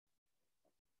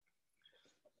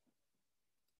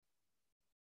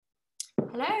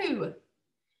Hello.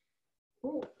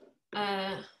 Ooh,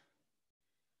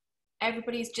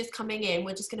 everybody's just coming in.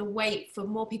 We're just going to wait for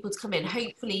more people to come in.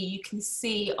 Hopefully you can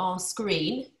see our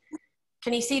screen.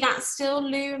 Can you see that still,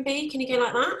 Lou and B? Can you go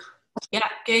like that? Yeah,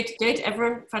 good, good.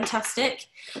 Everyone, fantastic.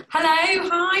 Hello,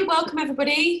 hi, welcome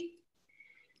everybody.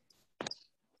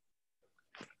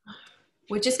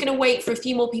 We're just going to wait for a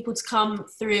few more people to come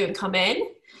through and come in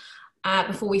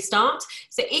before we start.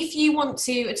 So if you want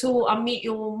to at all unmute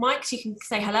your mics, you can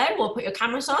say hello or put your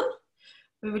cameras on.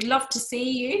 We would love to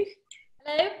see you.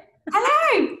 Hello.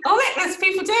 Hello. Oh, look, there's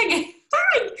people doing it.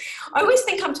 Hi. I always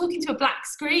think I'm talking to a black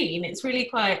screen. It's really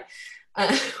quite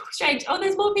strange. Oh,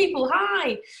 there's more people.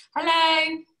 Hi.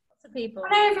 Hello. Lots of people.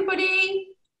 Hello, everybody.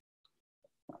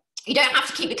 You don't have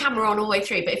to keep the camera on all the way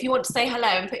through, but if you want to say hello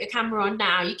and put your camera on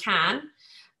now, you can.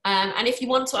 And if you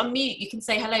want to unmute, you can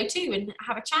say hello too and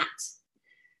have a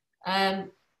chat.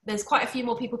 There's quite a few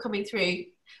more people coming through.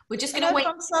 We're just going to wait.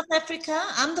 From South Africa.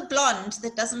 I'm the blonde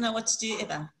that doesn't know what to do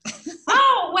ever.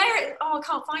 Oh, where? Oh, I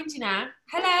can't find you now.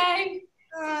 Hello.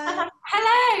 Hi.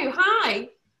 Hello. Hi.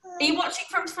 Are you watching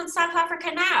from South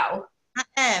Africa now? I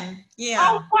am. Yeah.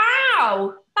 Oh,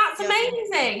 wow. That's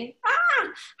amazing. Ah,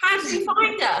 how did you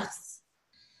find us?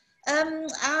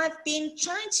 I've been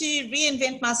trying to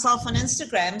reinvent myself on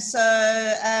Instagram, so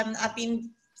I've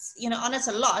been, on it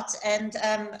a lot, and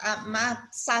my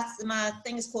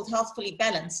thing is called Healthfully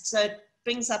Balanced, so it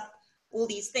brings up all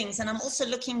these things, and I'm also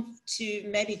looking to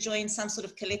maybe join some sort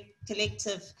of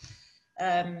collective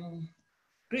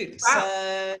group. Wow.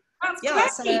 So that's yeah,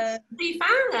 great. so You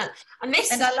found that, and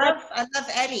I love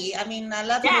Ali. I mean, I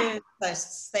love her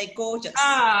posts. They're gorgeous.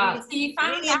 Ah, so you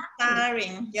found really that.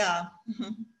 inspiring. Yeah.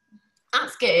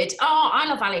 That's good. Oh, I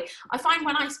love Ali. I find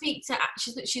when I speak to,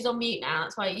 she's on mute now,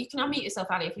 that's why you can unmute yourself,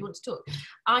 Ali, if you want to talk.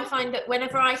 I find that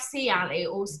whenever I see Ali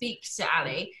or speak to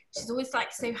Ali, she's always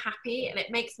like so happy, and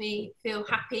it makes me feel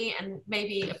happy and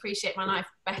maybe appreciate my life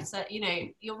better.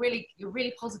 You're really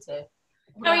positive.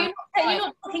 No, you're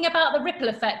not talking about the ripple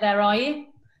effect there, are you?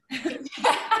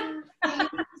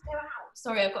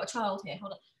 Sorry, I've got a child here.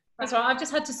 Hold on. That's right. I've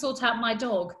just had to sort out my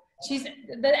dog.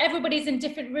 Everybody's in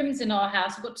different rooms in our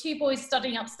house. We've got two boys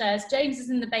studying upstairs. James is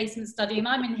in the basement studying, and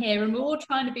I'm in here, and we're all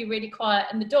trying to be really quiet,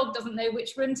 and the dog doesn't know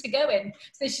which room to go in.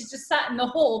 So she's just sat in the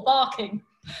hall barking.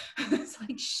 It's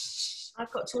like, shh.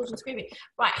 I've got children screaming.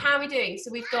 Right, how are we doing?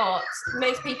 So we've got,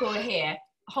 most people are here.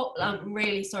 I'm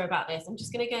really sorry about this. I'm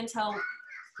just going to go and tell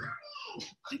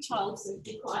my child to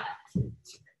be quiet.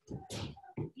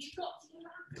 You've got to go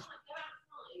outside.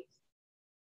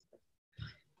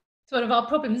 It's one of our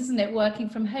problems, isn't it? Working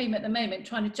from home at the moment,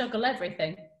 trying to juggle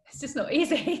everything. It's just not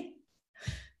easy.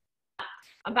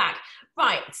 I'm back.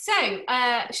 Right, so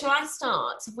shall I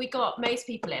start? Have we got most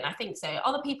people in? I think so.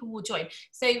 Other people will join.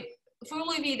 So for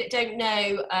all of you that don't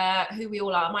know who we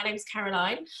all are, my name's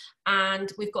Caroline,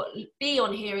 and we've got B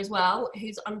on here as well,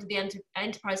 who's under the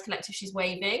Enterprise Collective. She's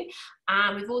waving.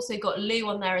 And we've also got Lou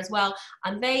on there as well,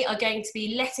 and they are going to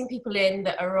be letting people in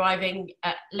that are arriving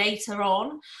later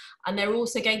on, and they're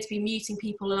also going to be muting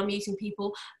people and unmuting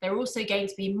people. They're also going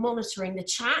to be monitoring the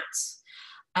chat.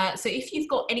 So if you've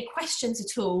got any questions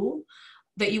at all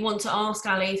that you want to ask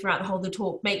Ali throughout the whole of the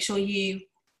talk, make sure you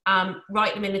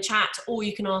write them in the chat, or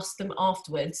you can ask them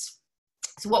afterwards.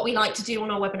 So what we like to do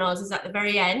on our webinars is at the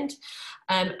very end,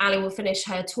 Ali will finish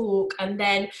her talk, and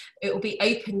then it will be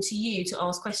open to you to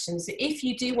ask questions. So if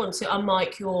you do want to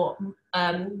unmic your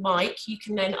mic, you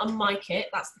can then unmic it.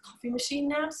 That's the coffee machine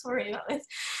now, sorry about this.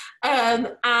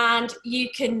 And you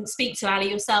can speak to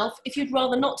Ali yourself. If you'd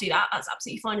rather not do that, that's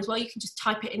absolutely fine as well. You can just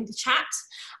type it in the chat,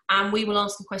 and we will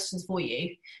ask the questions for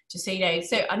you, just so you know.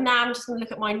 So now I'm just going to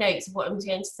look at my notes of what I'm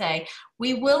going to say.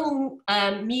 We will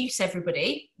mute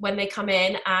everybody when they come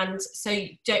in, and so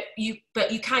but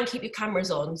you can keep your cameras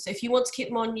on. So if you want to keep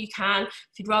them on, you can.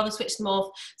 If you'd rather switch them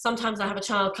off, sometimes I have a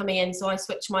child coming in, so I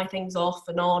switch my things off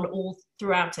and on all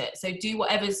throughout it. So do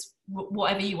whatever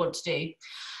you want to do.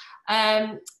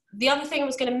 The other thing I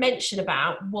was going to mention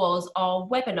about was our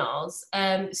webinars.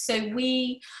 So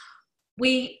we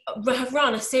have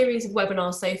run a series of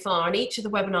webinars so far, and each of the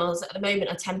webinars at the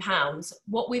moment are £10.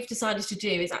 What we've decided to do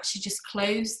is actually just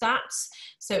close that.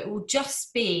 So it will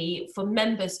just be for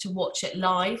members to watch it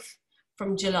live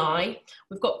from July.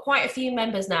 We've got quite a few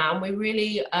members now, and we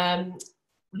really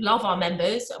love our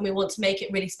members, and we want to make it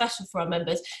really special for our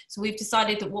members. So we've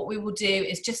decided that what we will do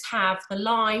is just have the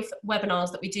live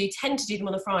webinars that we do, tend to do them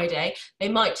on a Friday. They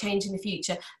might change in the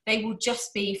future. They will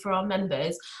just be for our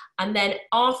members, and then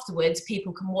afterwards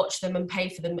people can watch them and pay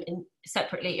for them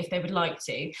separately if they would like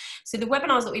to. So the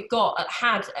webinars that we've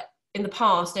had in the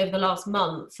past, over the last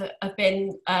month, have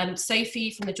been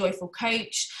Sophie from the Joyful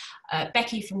Coach,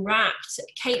 Becky from Wrapped,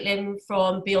 Caitlin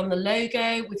from Beyond the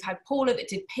Logo. We've had Paula that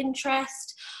did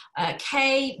Pinterest.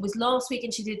 Kay was last week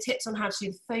and she did tips on how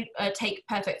to take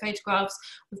perfect photographs.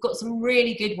 We've got some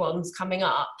really good ones coming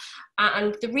up.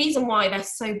 And the reason why they're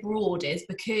so broad is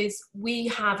because we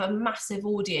have a massive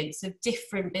audience of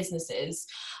different businesses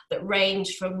that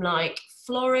range from like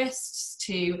florists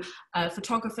to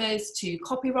photographers to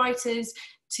copywriters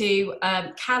to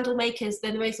candle makers.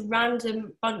 They're the most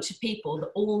random bunch of people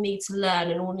that all need to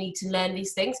learn and all need to learn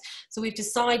these things. So we've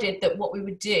decided that what we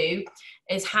would do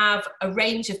is have a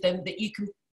range of them that you can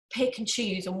pick and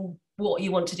choose on what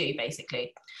you want to do,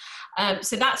 basically.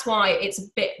 So that's why it's a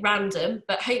bit random,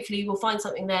 but hopefully you will find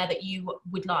something there that you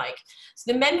would like.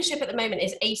 So the membership at the moment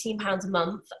is £18 a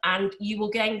month, and you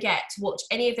will then get to watch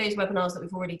any of those webinars that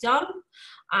we've already done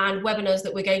and webinars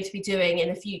that we're going to be doing in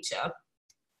the future.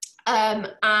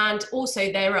 And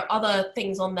also there are other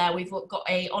things on there. We've got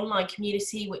an online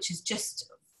community, which is just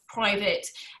private.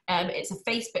 It's a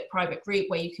Facebook private group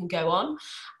where you can go on.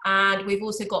 And we've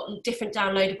also got different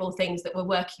downloadable things that we're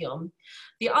working on.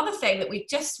 The other thing that we've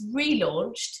just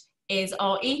relaunched is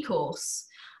our e-course.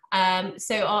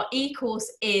 So our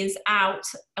e-course is out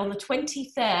on the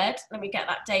 23rd. Let me get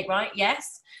that date right.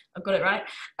 Yes, I've got it right.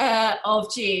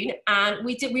 Of June. And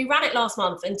we ran it last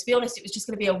month. And to be honest, it was just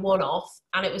going to be a one-off.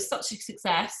 And it was such a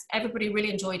success. Everybody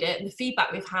really enjoyed it. And the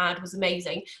feedback we've had was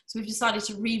amazing. So we've decided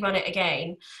to rerun it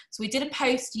again. So we did a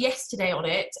post yesterday on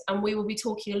it. And we will be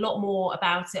talking a lot more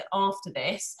about it after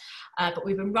this. But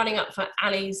we've been running up for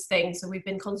Ali's thing. So we've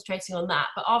been concentrating on that.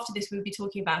 But after this, we'll be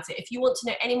talking about it. If you want to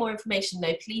know any more information,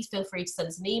 though, please feel free to send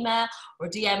us an email or a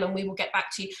DM and we will get back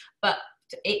to you. But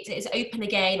it is open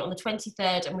again on the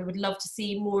 23rd and we would love to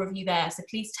see more of you there. So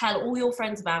please tell all your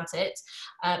friends about it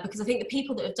because I think the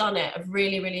people that have done it have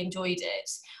really, really enjoyed it.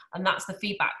 And that's the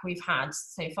feedback we've had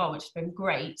so far, which has been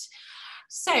great.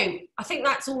 So I think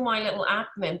that's all my little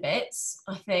admin bits,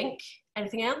 I think.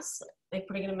 Anything else? They're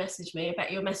probably going to message me. I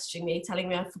bet you're messaging me telling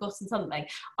me I've forgotten something.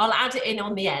 I'll add it in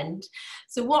on the end.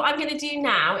 So what I'm going to do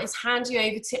now is hand you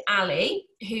over to Ali,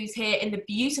 who's here in the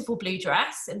beautiful blue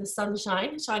dress in the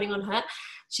sunshine shining on her.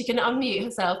 She can unmute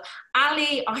herself.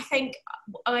 Ali, I think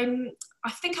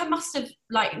I must have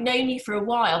like known you for a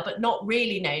while, but not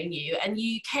really known you. And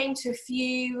you came to a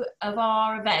few of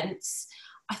our events.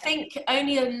 I think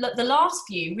only the last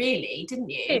few, really, didn't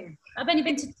you? 2. I've only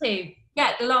been to 2.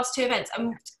 Yeah, the last 2 events.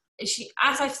 She,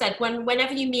 as I've said,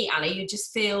 whenever you meet Ali, you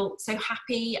just feel so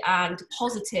happy and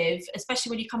positive,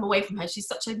 especially when you come away from her. She's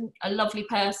such a lovely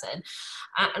person.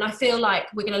 And I feel like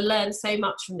we're going to learn so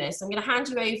much from this. I'm going to hand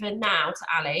you over now to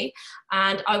Ali,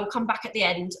 and I will come back at the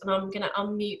end and I'm going to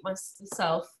unmute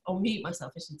myself, or mute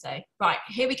myself, I should say. Right,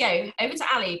 here we go. Over to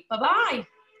Ali. Bye-bye.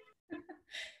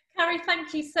 Carrie,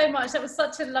 thank you so much. That was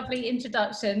such a lovely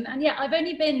introduction. And yeah, I've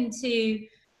only been to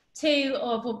 2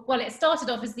 of, well, it started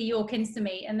off as the York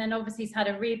Instameet, and then obviously it's had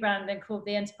a rebranding called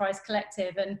the Enterprise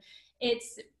Collective, and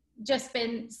it's just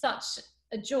been such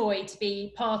a joy to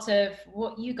be part of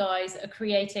what you guys are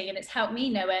creating, and it's helped me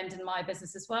no end in my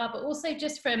business as well, but also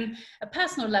just from a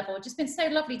personal level. It's just been so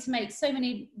lovely to make so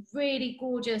many really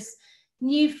gorgeous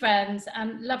new friends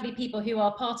and lovely people who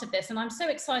are part of this. And I'm so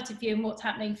excited for you and what's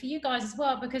happening for you guys as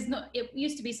well, because it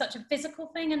used to be such a physical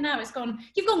thing, and now it's gone,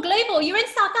 you've gone global, you're in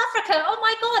South Africa. Oh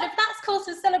my God, if that's cause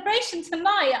for celebration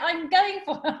tonight, I'm going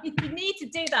for it. You need to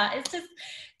do that. It's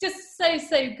just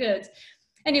so good.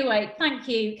 Anyway, thank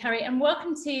you, Carrie, and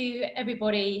welcome to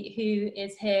everybody who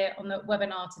is here on the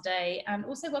webinar today, and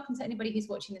also welcome to anybody who's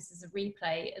watching this as a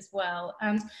replay as well.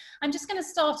 And I'm just going to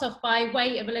start off by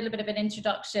way of a little bit of an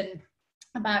introduction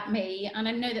about me, and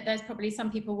I know that there's probably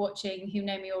some people watching who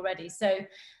know me already, so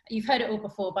you've heard it all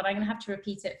before, but I'm going to have to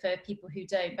repeat it for people who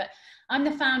don't. But I'm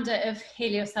the founder of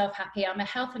Heal Yourself Happy. I'm a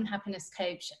health and happiness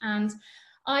coach, and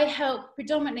I help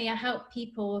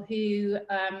people who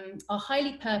are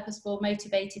highly purposeful,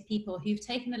 motivated people who've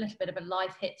taken a little bit of a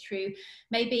life hit through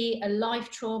maybe a life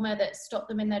trauma that stopped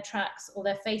them in their tracks, or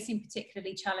they're facing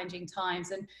particularly challenging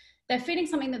times, and they're feeling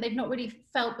something that they've not really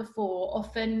felt before.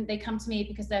 Often they come to me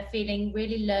because they're feeling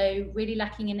really low, really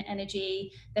lacking in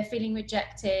energy, they're feeling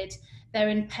rejected, they're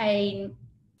in pain.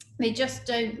 They just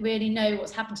don't really know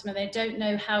what's happened to them. They don't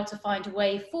know how to find a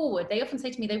way forward. They often say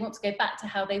to me they want to go back to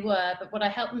how they were, but what I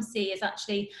help them see is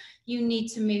actually you need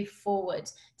to move forward.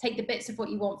 Take the bits of what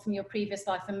you want from your previous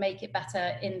life and make it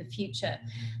better in the future.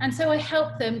 And so I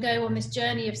help them go on this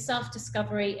journey of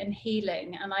self-discovery and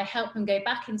healing, and I help them go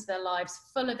back into their lives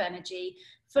full of energy,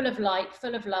 full of light,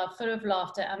 full of love, full of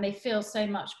laughter, and they feel so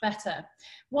much better.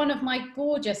 One of my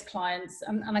gorgeous clients,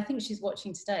 and I think she's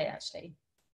watching today actually,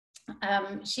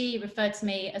 she referred to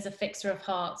me as a fixer of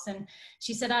hearts, and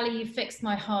she said, Ali, you fixed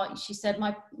my heart. She said,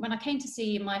 when I came to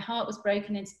see you, my heart was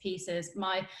broken into pieces.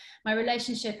 My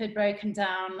relationship had broken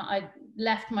down. I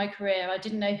left my career. I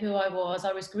didn't know who I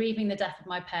was grieving the death of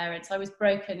my parents. I was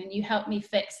broken, and you helped me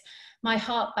fix my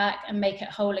heart back and make it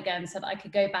whole again so that I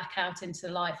could go back out into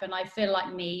life, and I feel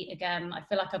like me again. I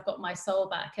feel like I've got my soul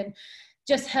back. And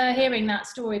just her hearing that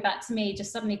story back to me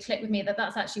just suddenly clicked with me that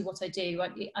that's actually what I do.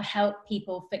 I help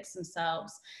people fix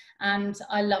themselves, and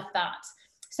I love that.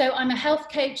 So I'm a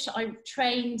health coach. I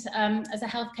trained as a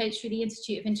health coach through the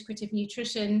Institute of Integrative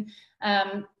Nutrition.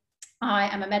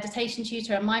 I am a meditation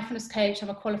tutor, a mindfulness coach.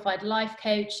 I'm a qualified life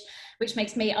coach, which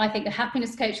makes me, I think, a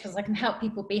happiness coach because I can help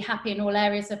people be happy in all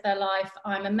areas of their life.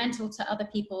 I'm a mentor to other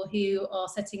people who are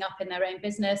setting up in their own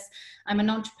business. I'm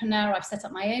an entrepreneur. I've set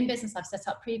up my own business. I've set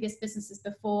up previous businesses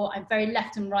before. I'm very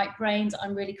left and right brained.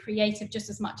 I'm really creative just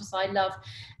as much as I love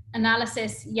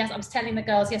analysis. Yes, I was telling the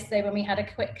girls yesterday when we had a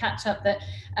quick catch up that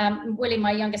Willie,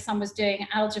 my youngest son, was doing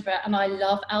algebra, and I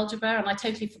love algebra, and I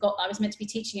totally forgot I was meant to be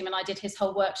teaching him, and I did his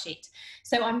whole worksheet.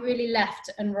 So I'm really left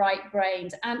and right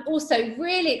brained. And also,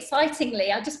 really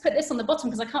excitingly, I just put this on the bottom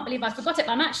because I can't believe I forgot it,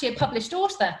 but I'm actually a published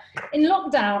author. In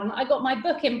lockdown, I got my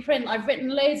book in print. I've written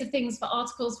loads of things for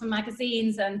articles for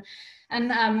magazines and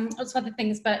lots of other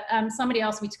things, but somebody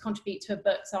asked me to contribute to a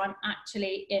book, so I'm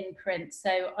actually in print.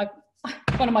 So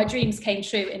one of my dreams came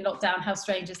true in lockdown. How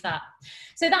strange is that?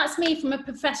 So that's me from a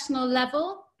professional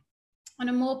level. On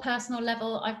a more personal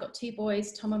level, I've got two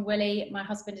boys, Tom and Willie. My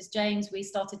husband is James. We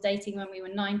started dating when we were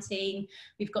 19.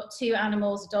 We've got two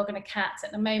animals, a dog and a cat.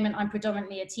 At the moment, I'm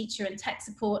predominantly a teacher and tech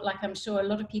support, like I'm sure a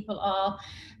lot of people are.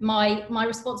 My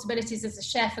responsibilities as a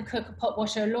chef, a cook, a pot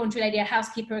washer, a laundry lady, a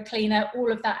housekeeper, a cleaner,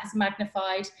 all of that has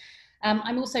magnified.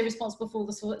 I'm also responsible for all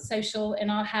the social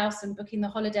in our house and booking the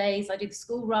holidays. I do the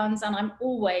school runs, and I'm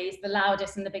always the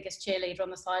loudest and the biggest cheerleader on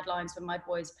the sidelines when my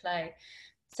boys play.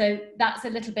 So that's a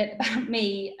little bit about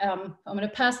me on a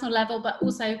personal level, but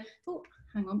also, oh,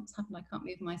 hang on, what's happened? I can't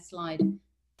move my slide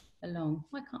along.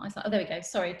 Why can't I? Oh, there we go.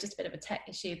 Sorry, just a bit of a tech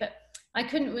issue, but I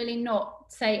couldn't really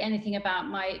not say anything about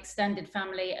my extended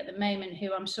family at the moment,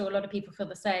 who I'm sure a lot of people feel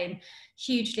the same,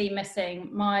 hugely missing.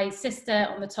 My sister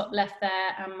on the top left there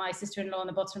and my sister-in-law on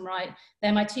the bottom right,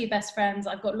 they're my two best friends.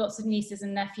 I've got lots of nieces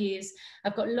and nephews.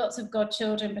 I've got lots of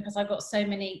godchildren because I've got so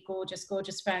many gorgeous,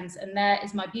 gorgeous friends. And there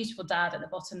is my beautiful dad at the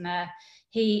bottom there.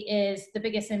 He is the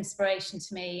biggest inspiration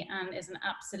to me and is an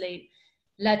absolute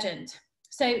legend.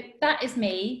 So that is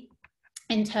me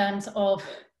in terms of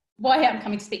why I'm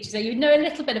coming to speak to you. So you know a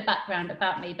little bit of background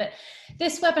about me, but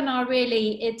this webinar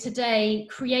really is today,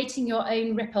 creating your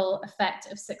own ripple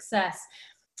effect of success.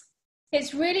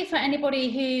 It's really for anybody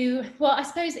who, well, I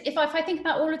suppose if I think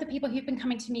about all of the people who've been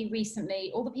coming to me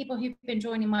recently, all the people who've been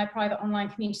joining my private online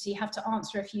community have to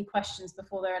answer a few questions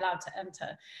before they're allowed to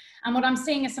enter. And what I'm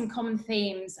seeing are some common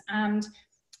themes, and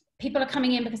people are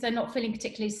coming in because they're not feeling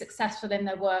particularly successful in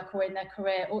their work or in their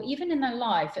career or even in their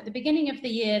life. At the beginning of the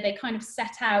year, they kind of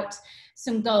set out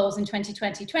some goals in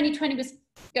 2020. 2020 was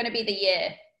going to be the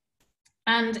year,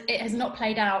 and it has not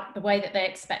played out the way that they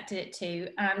expected it to.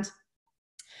 And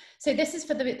so this is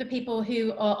for the people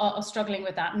who are struggling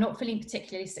with that, not feeling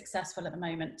particularly successful at the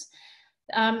moment.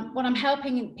 What I'm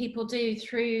helping people do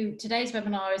through today's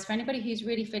webinar is for anybody who's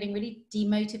really feeling really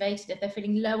demotivated, if they're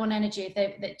feeling low on energy, if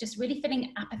they're just really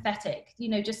feeling apathetic, you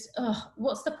know, just, oh,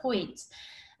 what's the point?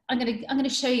 I'm going to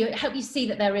show you, help you see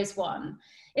that there is one.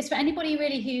 It's for anybody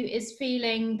really who is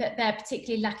feeling that they're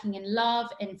particularly lacking in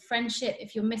love, in friendship,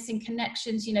 if you're missing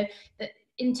connections, you know, that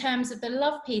in terms of the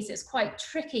love piece, it's quite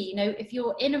tricky. You know, if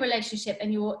you're in a relationship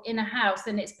and you're in a house,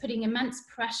 then it's putting immense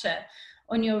pressure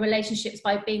on your relationships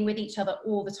by being with each other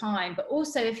all the time. But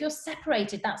also if you're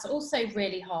separated, that's also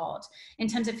really hard in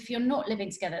terms of if you're not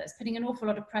living together, it's putting an awful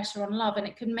lot of pressure on love, and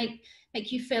it can make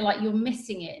you feel like you're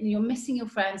missing it, and you're missing your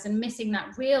friends and missing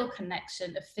that real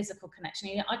connection of physical connection.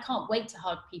 You know, I can't wait to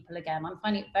hug people again. I'm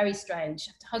finding it very strange.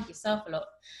 You have to hug yourself a lot.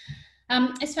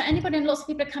 It's for anybody, and lots of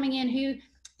people are coming in who,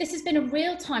 this has been a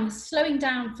real time slowing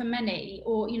down for many,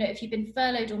 or, you know, if you've been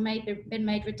furloughed or been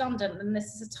made redundant, then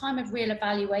this is a time of real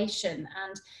evaluation,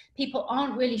 and people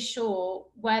aren't really sure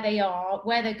where they are,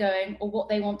 where they're going, or what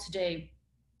they want to do.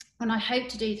 And I hope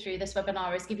to do through this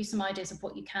webinar is give you some ideas of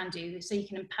what you can do so you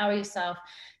can empower yourself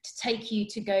to take you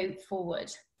to go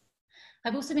forward.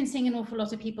 I've also been seeing an awful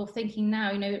lot of people thinking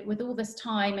now, you know, with all this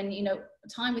time and, you know,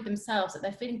 time with themselves, that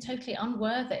they're feeling totally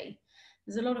unworthy.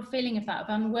 There's a lot of feeling of that, of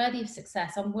unworthy of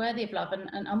success, unworthy of love, and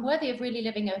unworthy of really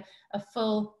living a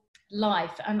full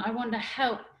life. And I want to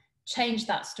help change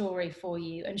that story for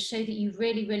you and show that you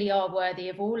really, really are worthy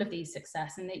of all of these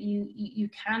success, and that you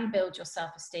can build your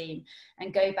self-esteem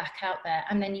and go back out there,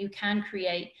 and then you can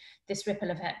create this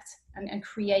ripple effect and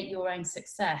create your own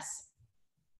success.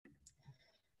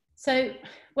 So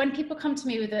when people come to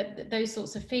me with those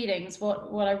sorts of feelings,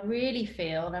 what I really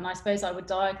feel, and I suppose I would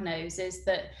diagnose, is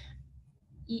that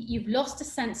you've lost a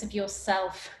sense of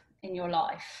yourself in your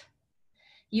life.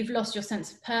 You've lost your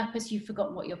sense of purpose. You've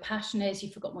forgotten what your passion is.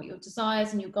 You've forgotten what your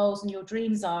desires and your goals and your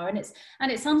dreams are. And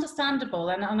it's understandable.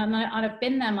 And I've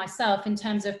been there myself, in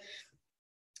terms of,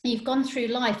 you've gone through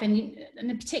life, and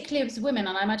particularly as women,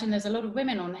 and I imagine there's a lot of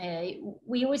women on here,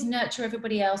 we always nurture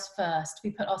everybody else first.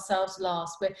 We put ourselves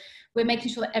last. We're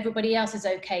making sure that everybody else is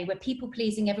okay. We're people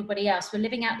pleasing everybody else. We're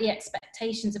living out the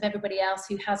expectations of everybody else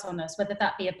who has on us, whether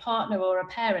that be a partner or a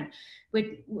parent.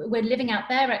 We're living out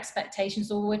their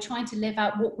expectations, or we're trying to live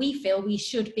out what we feel we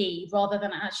should be, rather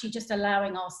than actually just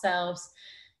allowing ourselves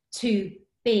to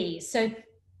be. So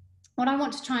what I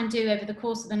want to try and do over the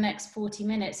course of the next 40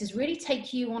 minutes is really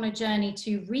take you on a journey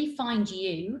to re-find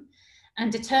you,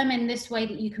 and determine this way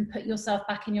that you can put yourself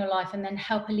back in your life, and then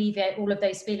help alleviate all of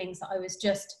those feelings that I was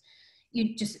just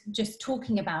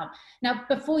talking about. Now,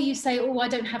 before you say, oh, I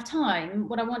don't have time,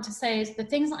 what I want to say is the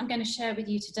things that I'm going to share with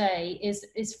you today is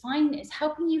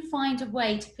helping you find a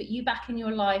way to put you back in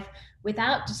your life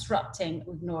without disrupting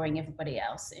or ignoring everybody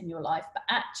else in your life, but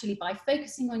actually by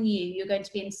focusing on you, you're going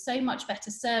to be in so much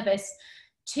better service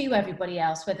to everybody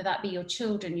else, whether that be your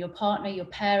children, your partner, your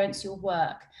parents, your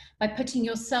work. By putting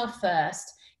yourself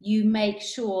first, you make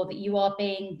sure that you are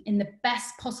being in the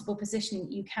best possible position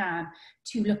that you can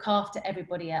to look after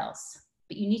everybody else.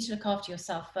 But you need to look after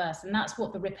yourself first. And that's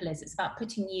what the ripple is. It's about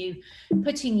putting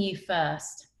you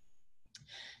first.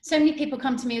 So many people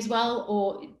come to me as well,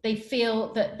 or they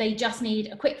feel that they just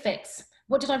need a quick fix.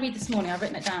 What did I read this morning? I've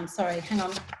written it down. Sorry, hang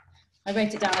on. I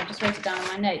wrote it down. I just wrote it down in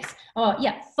my notes. Oh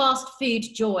yeah, fast food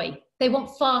joy. They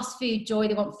want fast food joy.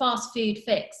 They want fast food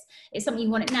fix. It's something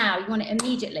you want it now. You want it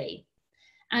immediately.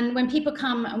 And when people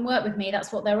come and work with me,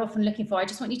 that's what they're often looking for. I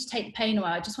just want you to take the pain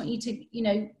away. I just want you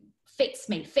to, fix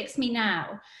me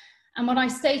now. And what I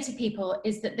say to people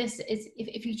is that this is,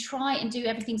 if you try and do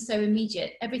everything so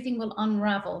immediate, everything will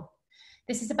unravel.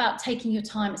 This is about taking your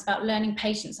time. It's about learning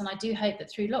patience. And I do hope that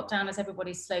through lockdown, as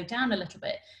everybody's slowed down a little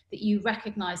bit, that you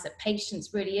recognize that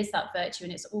patience really is that virtue.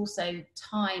 And it's also,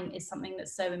 time is something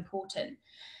that's so important.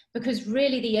 Because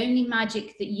really the only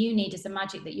magic that you need is the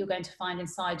magic that you're going to find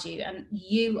inside you. And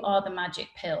you are the magic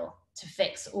pill to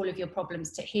fix all of your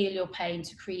problems, to heal your pain,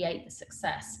 to create the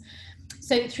success.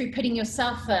 So through putting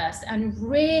yourself first and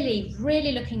really,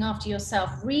 really looking after yourself,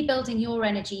 rebuilding your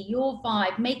energy, your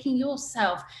vibe, making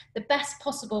yourself the best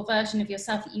possible version of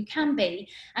yourself that you can be,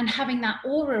 and having that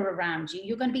aura around you,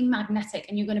 you're going to be magnetic,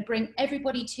 and you're going to bring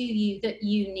everybody to you that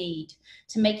you need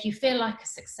to make you feel like a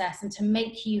success, and to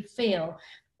make you feel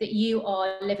that you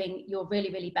are living your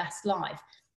really, really best life.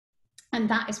 And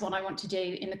that is what I want to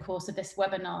do in the course of this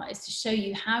webinar, is to show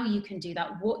you how you can do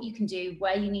that, what you can do,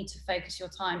 where you need to focus your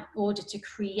time in order to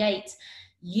create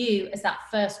you as that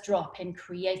first drop in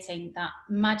creating that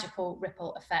magical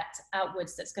ripple effect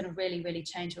outwards that's going to really, really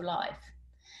change your life.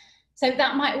 So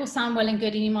that might all sound well and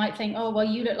good, and you might think, oh, well,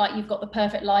 you look like you've got the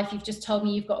perfect life. You've just told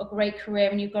me you've got a great career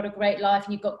and you've got a great life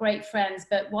and you've got great friends,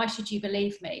 but why should you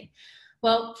believe me?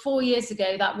 Well, 4 years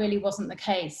ago, that really wasn't the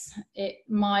case.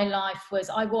 My life was,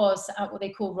 I was at what they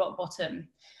call rock bottom.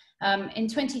 In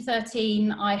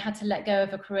 2013, I had to let go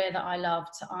of a career that I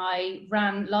loved. I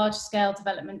ran large-scale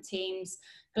development teams,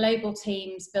 global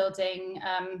teams, building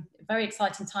a very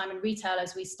exciting time in retail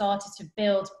as we started to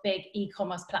build big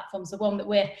e-commerce platforms, the one that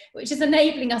which is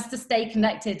enabling us to stay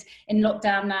connected in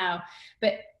lockdown now.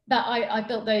 But I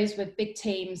built those with big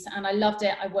teams, and I loved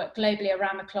it. I worked globally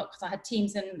around the clock because I had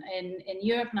teams in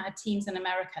Europe and I had teams in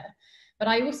America. But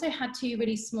I also had 2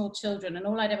 really small children, and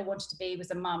all I'd ever wanted to be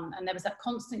was a mum. And there was that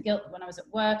constant guilt that when I was at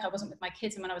work, I wasn't with my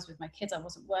kids. And when I was with my kids, I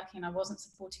wasn't working and I wasn't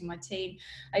supporting my team.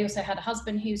 I also had a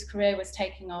husband whose career was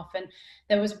taking off. And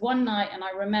there was one night, and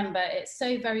I remember it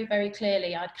so very, very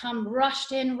clearly. I'd come, rushed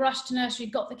to nursery,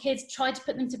 got the kids, tried to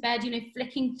put them to bed,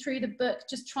 flicking through the book,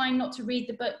 just trying not to read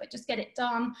the book, but just get it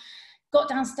done. Got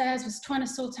downstairs, was trying to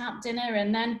sort out dinner,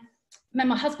 and then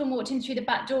my husband walked in through the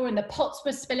back door and the pots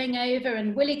were spilling over,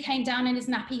 and Willie came down in his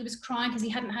nappy. He was crying because he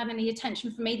hadn't had any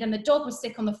attention from me. Then the dog was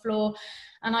sick on the floor,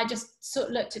 and I just sort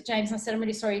of looked at James and I said, I'm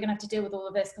really sorry, you're gonna have to deal with all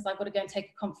of this because I've got to go and take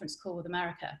a conference call with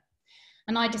America.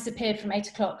 And I disappeared from 8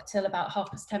 o'clock till about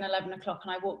 10:30, 11 o'clock,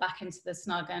 and I walked back into the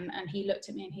snug, and he looked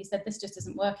at me and he said, this just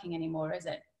isn't working anymore, is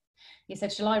it? He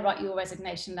said, shall I write you a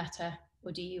resignation letter,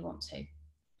 or do you want to?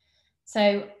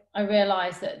 So I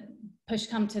realized that push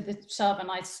come to the shove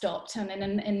and I stopped, and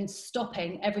in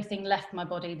stopping, everything left my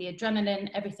body, the adrenaline,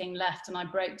 everything left, and I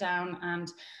broke down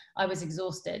and I was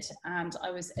exhausted and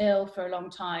I was ill for a long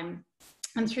time.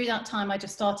 And through that time, I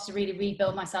just started to really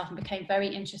rebuild myself and became very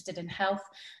interested in health.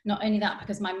 Not only that,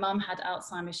 because my mum had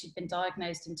Alzheimer's, she'd been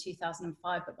diagnosed in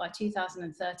 2005, but by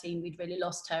 2013, we'd really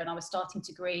lost her. And I was starting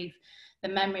to grieve the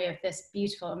memory of this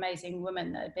beautiful, amazing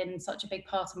woman that had been such a big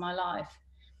part of my life.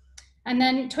 And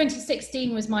then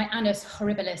 2016 was my annus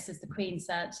horribilis, as the Queen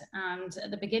said. And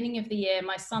at the beginning of the year,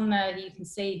 my son there, who you can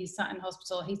see, who sat in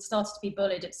hospital, he started to be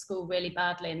bullied at school really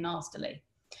badly and nastily.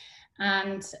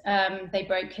 And they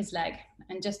broke his leg.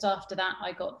 And just after that,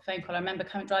 I got a phone call. I remember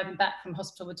driving back from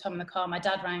hospital with Tom in the car. My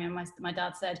dad rang and my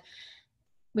dad said,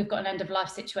 "We've got an end of life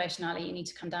situation, Ali. You need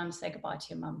to come down and say goodbye to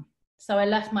your mum." So I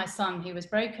left my son, who was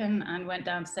broken, and went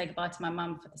down to say goodbye to my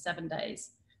mum for the 7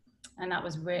 days. And that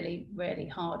was really, really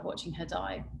hard, watching her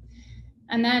die.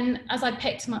 And then as I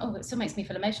picked it still makes me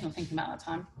feel emotional thinking about that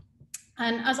time.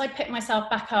 And as I picked myself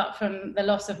back up from the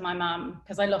loss of my mum,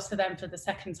 because I lost her then for the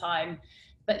second time,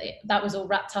 but that was all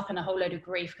wrapped up in a whole load of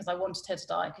grief because I wanted her to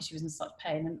die because she was in such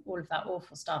pain and all of that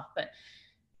awful stuff. But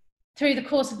through the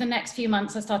course of the next few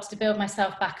months, I started to build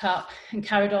myself back up and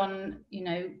carried on, you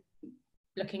know,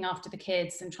 looking after the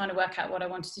kids and trying to work out what I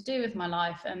wanted to do with my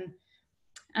life.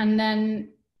 And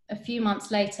then a few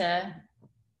months later,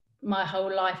 my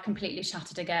whole life completely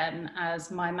shattered again as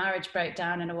my marriage broke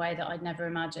down in a way that I'd never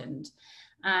imagined.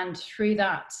 And through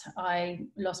that, I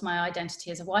lost my identity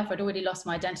as a wife. I'd already lost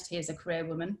my identity as a career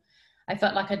woman. I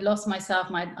felt like I'd lost myself,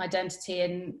 my identity,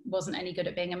 and wasn't any good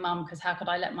at being a mum, because how could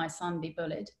I let my son be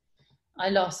bullied? I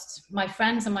lost my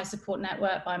friends and my support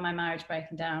network by my marriage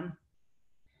breaking down.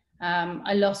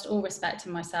 I lost all respect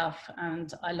in myself,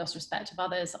 and I lost respect of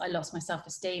others. I lost my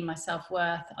self-esteem, my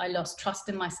self-worth. I lost trust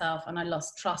in myself, and I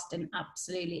lost trust in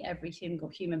absolutely every single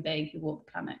human being who walked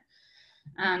the planet.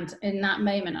 And in that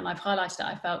moment, and I've highlighted it,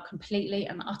 I felt completely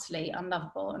and utterly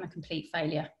unlovable and a complete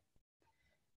failure.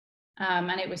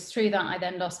 And it was through that I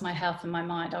then lost my health and my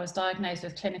mind. I was diagnosed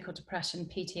with clinical depression,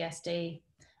 PTSD.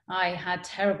 I had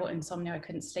terrible insomnia, I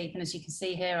couldn't sleep. And as you can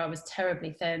see here, I was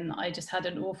terribly thin. I just had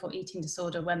an awful eating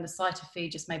disorder when the sight of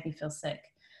food just made me feel sick.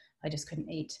 I just couldn't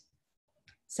eat.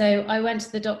 So I went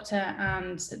to the doctor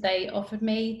and they offered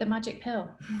me the magic pill.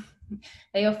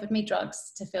 They offered me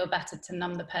drugs to feel better, to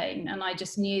numb the pain. And I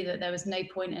just knew that there was no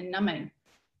point in numbing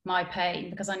my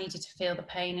pain because I needed to feel the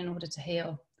pain in order to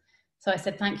heal. So I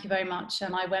said, thank you very much.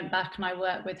 And I went back and I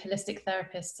worked with holistic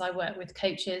therapists. I worked with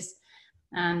coaches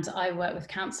and I worked with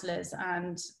counselors,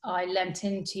 and I lent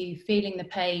into feeling the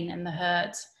pain and the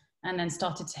hurt and then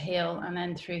started to heal. And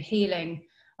then through healing,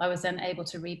 I was then able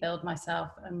to rebuild myself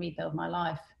and rebuild my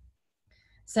life.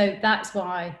 So that's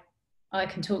why I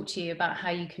can talk to you about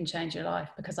how you can change your life,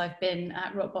 because I've been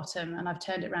at rock bottom and I've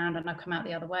turned it around and I've come out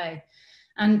the other way.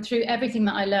 And through everything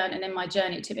that I learned and in my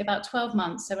journey, it took me about 12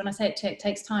 months. So when I say it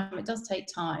takes time, it does take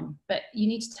time, but you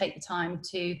need to take the time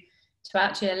to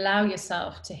actually allow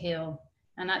yourself to heal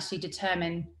and actually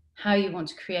determine how you want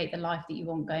to create the life that you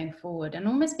want going forward, and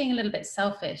almost being a little bit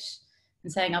selfish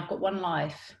and saying, I've got one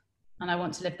life and I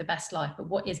want to live the best life, but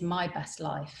what is my best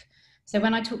life? So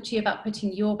when I talk to you about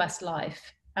putting your best life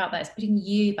out there, it's putting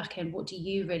you back in. What do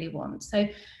you really want? So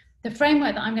the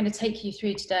framework that I'm going to take you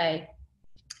through today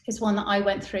is one that I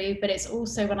went through, but it's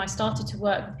also when I started to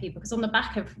work with people, because on the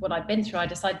back of what I've been through, I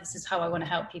decided this is how I want to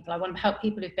help people. I want to help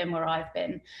people who've been where I've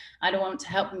been. I don't want to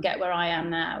help them get where I am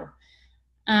now.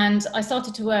 And I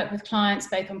started to work with clients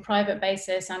both on private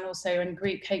basis and also in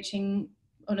group coaching,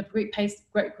 on a group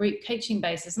coaching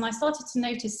basis. And I started to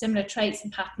notice similar traits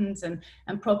and patterns and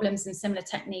problems and similar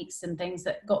techniques and things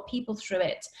that got people through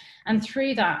it. And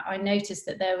through that, I noticed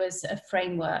that there was a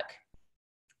framework.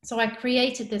 So I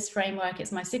created this framework.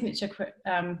 It's my signature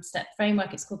step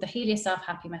framework. It's called the Heal Yourself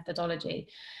Happy Methodology.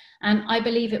 And I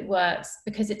believe it works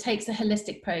because it takes a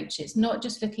holistic approach. It's not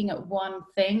just looking at one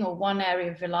thing or one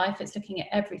area of your life, it's looking at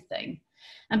everything.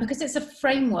 And because it's a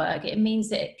framework, it means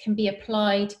that it can be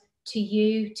applied to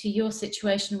you, to your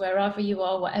situation, wherever you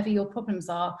are, whatever your problems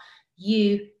are,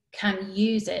 you can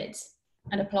use it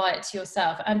and apply it to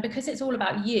yourself. And because it's all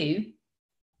about you,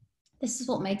 this is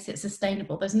what makes it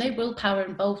sustainable. There's no willpower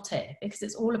involved here because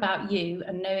it's all about you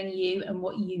and knowing you and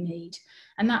what you need.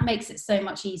 And that makes it so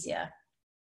much easier.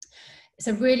 It's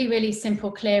a really, really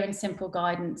simple, clear and simple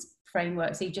guidance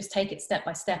framework. So you just take it step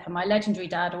by step. And my legendary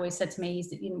dad always said to me,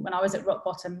 when I was at rock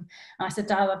bottom, and I said,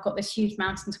 Dad, I've got this huge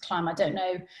mountain to climb. I don't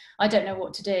know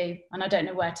what to do. And I don't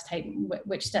know where to take,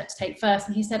 which step to take first.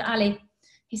 And he said, Ali,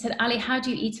 how do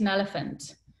you eat an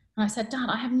elephant? And I said, Dad,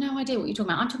 I have no idea what you're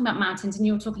talking about. I'm talking about mountains and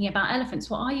you're talking about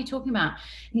elephants. What are you talking about?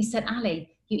 And he said,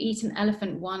 Ali, you eat an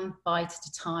elephant one bite at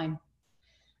a time.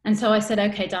 And so I said,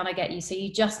 okay, Dan, I get you. So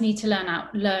you just need to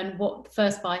learn what the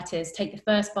first bite is, take the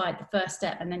first bite, the first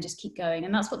step, and then just keep going.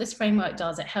 And that's what this framework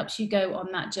does. It helps you go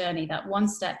on that journey, that one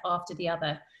step after the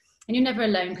other. And you're never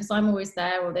alone, because I'm always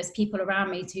there, or there's people around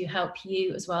me to help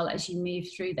you as well as you move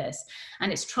through this.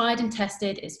 And it's tried and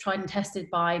tested. It's tried and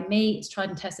tested by me. It's tried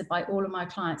and tested by all of my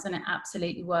clients, and it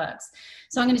absolutely works.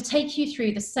 So I'm going to take you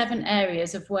through the 7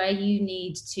 areas of where you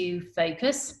need to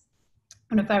focus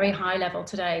on a very high level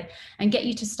today, and get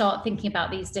you to start thinking about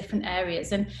these different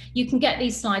areas. And you can get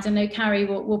these slides. I know Carrie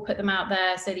will put them out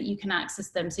there so that you can access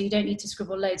them, so you don't need to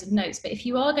scribble loads of notes. But if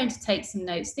you are going to take some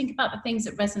notes, think about the things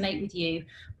that resonate with you,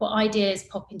 what ideas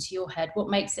pop into your head, what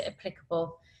makes it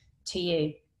applicable to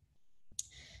you.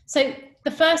 So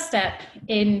the first step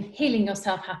in healing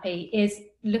yourself happy is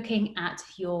looking at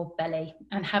your belly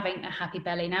and having a happy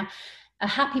belly. Now, a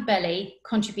happy belly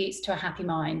contributes to a happy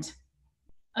mind.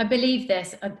 I believe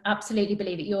this, I absolutely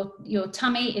believe it. Your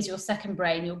tummy is your second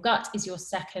brain, your gut is your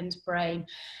second brain.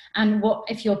 And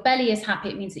if your belly is happy,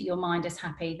 it means that your mind is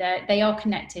happy. They are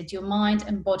connected. Your mind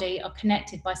and body are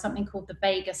connected by something called the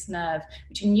vagus nerve,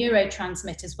 which are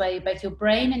neurotransmitters where both your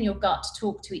brain and your gut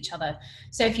talk to each other.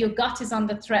 So if your gut is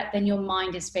under threat, then your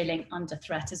mind is feeling under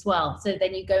threat as well. So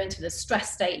then you go into the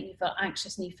stress state and you feel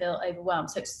anxious and you feel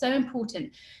overwhelmed. So it's so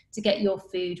important to get your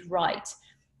food right.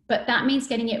 But that means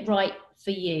getting it right for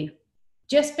you.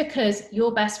 Just because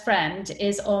your best friend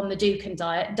is on the Dukan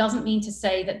diet doesn't mean to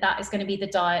say that that is going to be the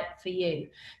diet for you.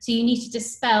 So you need to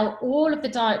dispel all of the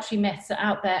dietary myths that are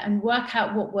out there and work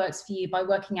out what works for you by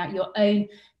working out your own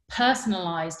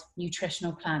personalized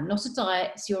nutritional plan. Not a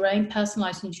diet, it's your own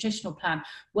personalized nutritional plan.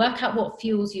 Work out what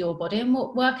fuels your body and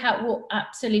work out what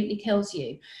absolutely kills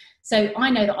you. So I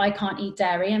know that I can't eat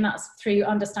dairy, and that's through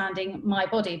understanding my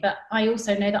body, but I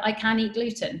also know that I can eat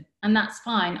gluten, and that's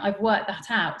fine. I've worked that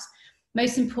out.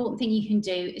 Most important thing you can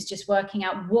do is just working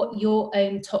out what your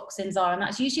own toxins are, and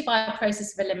that's usually by a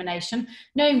process of elimination,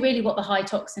 knowing really what the high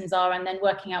toxins are, and then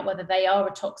working out whether they are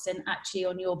a toxin actually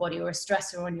on your body or a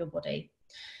stressor on your body.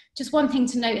 Just one thing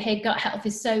to note here, gut health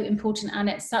is so important, and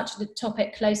it's such a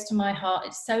topic close to my heart.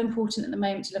 It's so important at the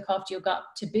moment to look after your gut,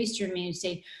 to boost your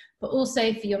immunity, but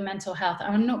also for your mental health.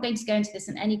 And I'm not going to go into this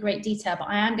in any great detail, but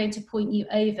I am going to point you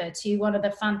over to one of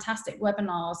the fantastic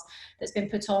webinars that's been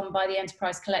put on by the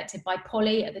Enterprise Collective by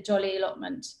Polly at the Jolly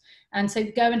Allotment. And so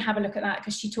go and have a look at that,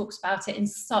 because she talks about it in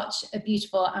such a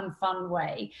beautiful and fun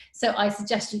way. So I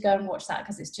suggest you go and watch that,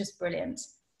 because it's just brilliant.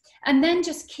 And then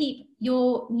just keep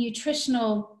your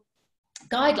nutritional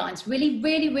guidelines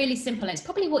really simple. It's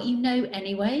probably what you know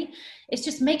anyway. It's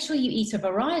just make sure you eat a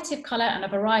variety of color and a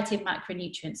variety of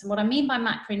macronutrients. And what I mean by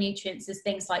macronutrients is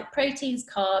things like proteins,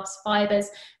 carbs, fibers,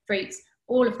 fruits,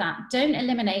 all of that. Don't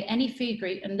eliminate any food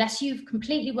group unless you've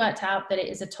completely worked out that it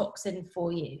is a toxin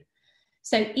for you.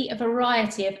 So eat a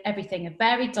variety of everything. A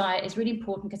varied diet is really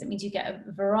important, because it means you get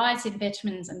a variety of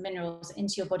vitamins and minerals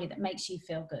into your body that makes you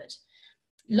feel good.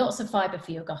 Lots of fiber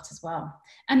for your gut as well.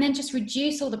 And then just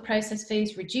reduce all the processed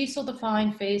foods, reduce all the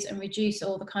fine foods, and reduce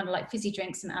all the kind of like fizzy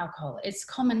drinks and alcohol. It's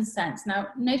common sense. Now,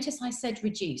 notice I said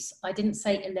reduce. I didn't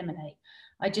say eliminate.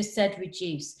 I just said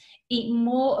reduce. Eat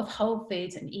more of whole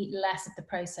foods and eat less of the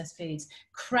processed foods.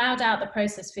 Crowd out the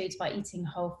processed foods by eating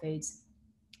whole foods.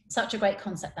 Such a great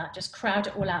concept, that just crowd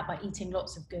it all out by eating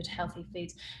lots of good healthy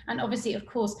foods. And obviously, of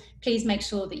course, please make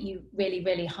sure that you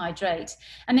really hydrate.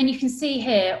 And then you can see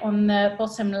here on the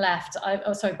bottom left,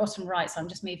 bottom right, so I'm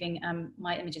just moving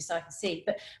my images so I can see,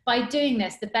 but by doing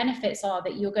this, the benefits are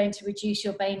that you're going to reduce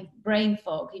your brain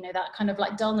fog, you know, that kind of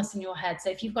like dullness in your head. So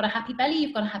if you've got a happy belly,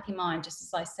 you've got a happy mind, just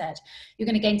as I said. You're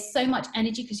going to gain so much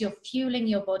energy because you're fueling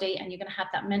your body, and you're going to have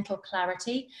that mental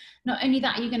clarity. Not only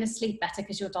that, you're going to sleep better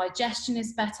because your digestion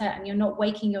is better, and you're not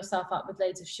waking yourself up with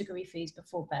loads of sugary foods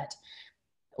before bed.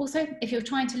 Also, if you're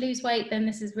trying to lose weight, then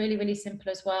this is really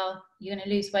simple as well. You're going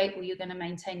to lose weight, or you're going to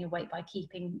maintain your weight by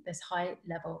keeping this high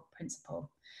level principle.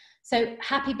 So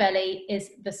happy belly is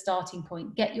the starting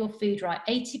point. Get your food right.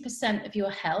 80% of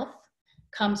your health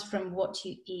comes from what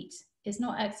you eat. It's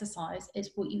not exercise,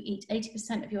 it's what you eat.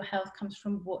 80% of your health comes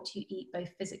from what you eat, both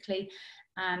physically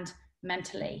and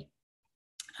mentally.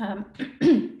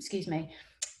 Excuse me.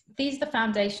 These are the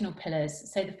foundational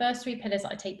pillars. So the first 3 pillars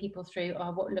I take people through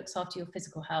are what looks after your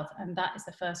physical health. And that is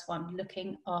the first one,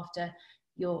 looking after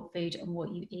your food and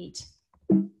what you eat.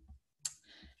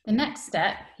 The next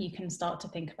step you can start to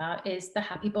think about is the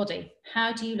happy body.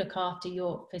 How do you look after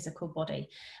your physical body?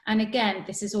 And again,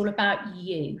 this is all about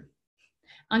you.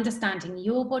 Understanding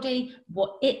your body,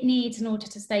 what it needs in order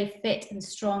to stay fit and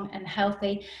strong and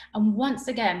healthy. And once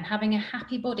again, having a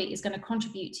happy body is going to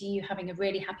contribute to you having a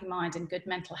really happy mind and good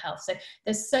mental health. So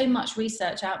there's so much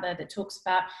research out there that talks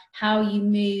about how you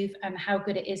move and how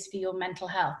good it is for your mental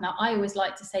health. Now, I always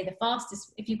like to say the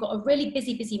fastest, if you've got a really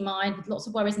busy mind with lots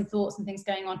of worries and thoughts and things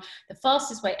going on, the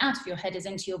fastest way out of your head is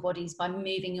into your body is by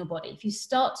moving your body. If you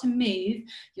start to move,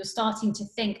 you're starting to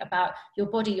think about your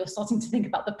body, you're starting to think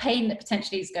about the pain that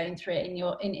potentially is going through it in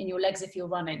your legs if you're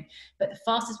running. But the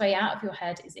fastest way out of your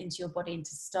head is into your body and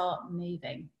to start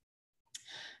moving.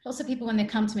 Lots of people, when they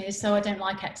come to me, they say, "Oh, I don't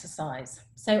like exercise."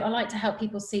 So I like to help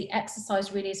people see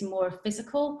exercise really as more a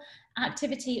physical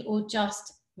activity or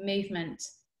just movement.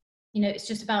 You know, it's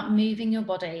just about moving your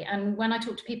body. And when I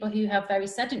talk to people who have very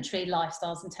sedentary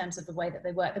lifestyles in terms of the way that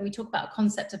they work, then we talk about a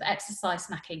concept of exercise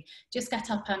snacking. Just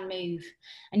get up and move.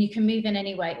 And you can move in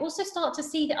any way. Also start to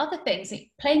see the other things.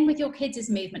 Playing with your kids is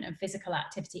movement and physical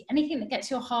activity. Anything that gets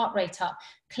your heart rate up.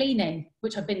 Cleaning,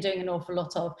 which I've been doing an awful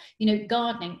lot of. You know,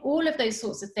 gardening, all of those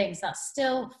sorts of things. That's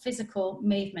still physical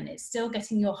movement. It's still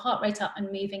getting your heart rate up and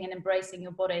moving and embracing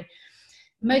your body.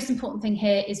 The most important thing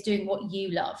here is doing what you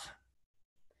love.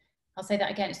 I'll say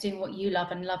that again, it's doing what you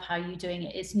love and love how you're doing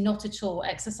it. It's not a chore.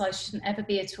 Exercise shouldn't ever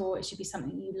be a chore. It should be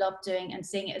something you love doing and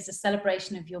seeing it as a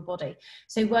celebration of your body.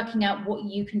 So working out what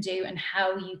you can do and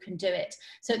how you can do it.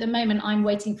 So at the moment, I'm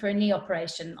waiting for a knee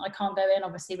operation. I can't go in,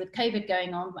 obviously, with COVID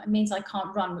going on. It means I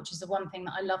can't run, which is the one thing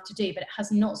that I love to do, but it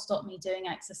has not stopped me doing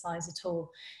exercise at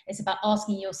all. It's about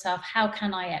asking yourself, how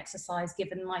can I exercise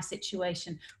given my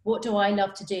situation? What do I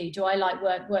love to do? Do I like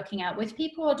working out with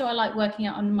people, or do I like working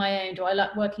out on my own? Do I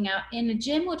like working out in a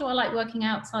gym, or do I like working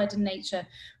outside in nature?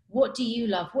 What do you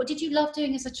love? What did you love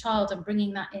doing as a child, and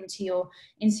bringing that into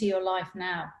your life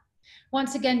now?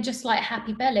 Once again, just like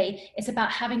happy belly, it's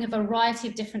about having a variety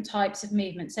of different types of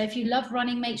movement. So if you love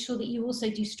running, make sure that you also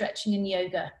do stretching and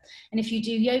yoga. And if you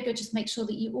do yoga, just make sure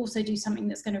that you also do something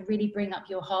that's going to really bring up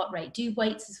your heart rate. Do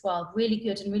weights as well. Really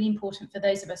good and really important for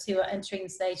those of us who are entering the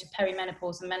stage of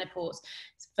perimenopause and menopause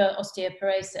for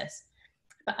osteoporosis.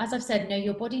 But as I've said, know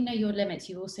your body, know your limits.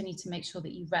 You also need to make sure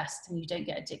that you rest and you don't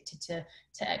get addicted to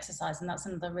exercise. And that's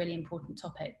another really important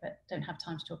topic, but don't have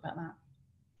time to talk about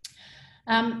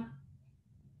that.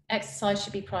 Exercise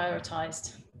should be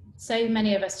prioritized. So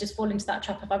many of us just fall into that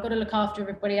trap of, I've got to look after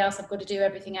everybody else, I've got to do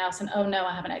everything else, and oh no,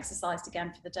 I haven't exercised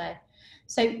again for the day.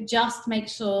 So just make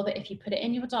sure that if you put it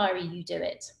in your diary, you do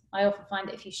it. I often find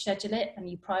that if you schedule it and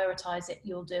you prioritize it,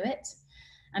 you'll do it.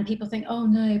 And people think, oh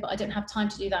no, but I don't have time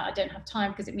to do that. I don't have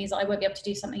time because it means that I won't be able to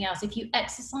do something else. If you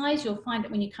exercise, you'll find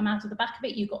that when you come out of the back of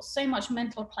it, you've got so much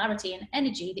mental clarity and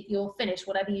energy that you'll finish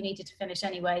whatever you needed to finish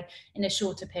anyway in a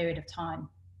shorter period of time.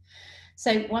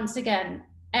 So once again,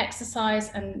 exercise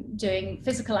and doing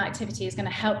physical activity is going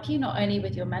to help you not only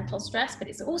with your mental stress, but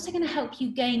it's also going to help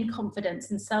you gain confidence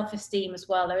and self-esteem as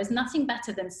well. There is nothing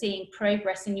better than seeing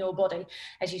progress in your body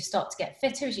as you start to get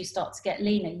fitter, as you start to get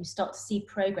leaner, you start to see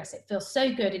progress. It feels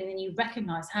so good, and then you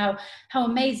recognize how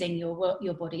amazing your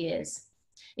body is.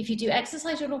 If you do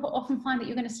exercise, you'll often find that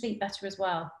you're going to sleep better as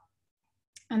well.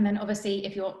 And then obviously,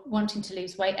 if you're wanting to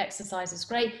lose weight, exercise is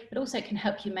great, but also it can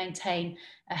help you maintain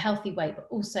a healthy weight, but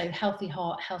also healthy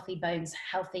heart, healthy bones,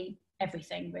 healthy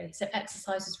everything really. So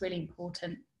exercise is really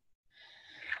important.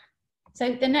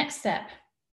 So the next step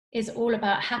is all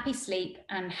about happy sleep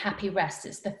and happy rest.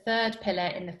 It's the third pillar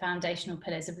in the foundational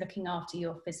pillars of looking after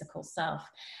your physical self.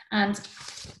 And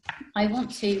I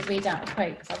want to read out a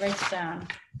quote because I wrote it down.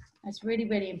 It's really,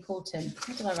 really important.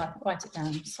 Where did I write it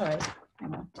down? Sorry,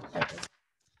 hang on. There it is.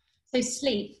 So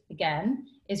sleep, again,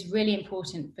 is really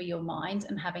important for your mind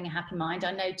and having a happy mind.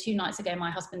 I know 2 nights ago, my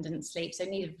husband didn't sleep, so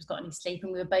neither of us got any sleep,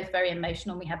 and we were both very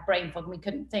emotional, and we had brain fog, and we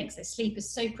couldn't think. So sleep is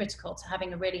so critical to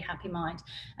having a really happy mind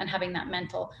and having that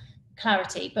mental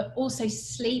clarity. But also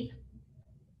sleep,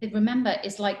 remember,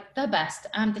 is like the best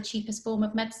and the cheapest form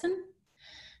of medicine.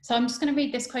 So I'm just going to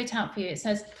read this quote out for you. It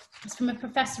says, it's from a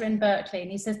professor in Berkeley,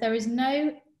 and he says, there is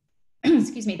no,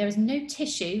 there is no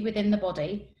tissue within the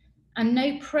body and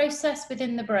no process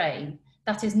within the brain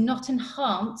that is not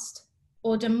enhanced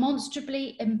or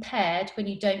demonstrably impaired when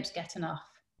you don't get enough.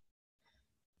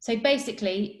 So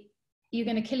basically, you're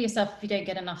going to kill yourself if you don't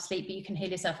get enough sleep, but you can heal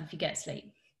yourself if you get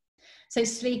sleep. So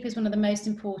sleep is one of the most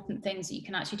important things that you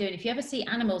can actually do. And if you ever see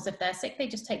animals, if they're sick, they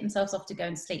just take themselves off to go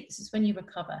and sleep. This is when you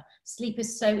recover. Sleep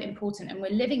is so important. And we're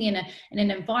living in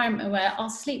an environment where I'll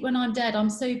sleep when I'm dead. I'm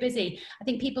so busy. I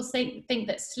think people think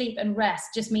that sleep and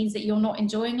rest just means that you're not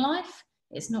enjoying life.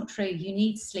 It's not true. You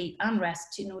need sleep and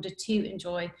rest in order to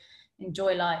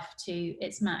enjoy life to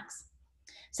its max.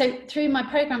 So through my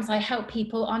programs, I help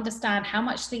people understand how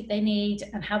much sleep they need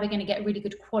and how they're going to get really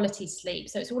good quality sleep.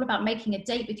 So it's all about making a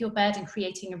date with your bed and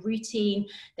creating a routine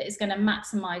that is going to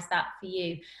maximize that for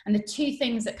you. And the two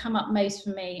things that come up most for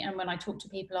me and when I talk to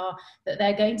people are that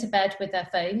they're going to bed with their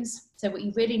phones. So what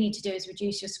you really need to do is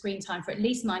reduce your screen time for at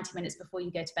least 90 minutes before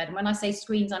you go to bed. And when I say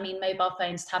screens, I mean mobile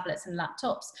phones, tablets and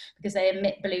laptops, because they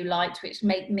emit blue light, which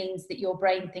means that your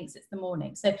brain thinks it's the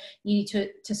morning. So you need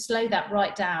to slow that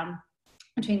right down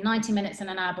between 90 minutes and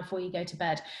an hour before you go to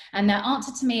bed. And their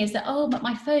answer to me is that, oh, but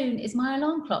my phone is my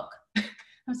alarm clock. I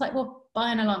was like, well,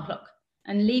 buy an alarm clock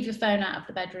and leave your phone out of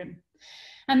the bedroom.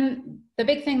 And the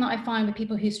big thing that I find with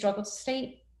people who struggle to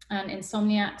sleep and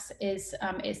insomniacs is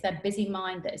it's their busy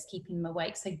mind that is keeping them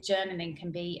awake. So journaling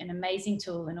can be an amazing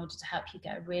tool in order to help you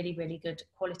get a really, really good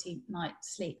quality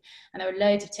night's sleep. And there are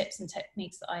loads of tips and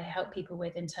techniques that I help people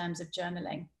with in terms of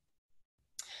journaling.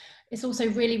 It's also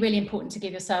really, really important to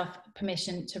give yourself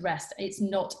permission to rest. It's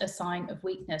not a sign of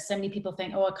weakness. So many people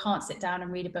think, oh, I can't sit down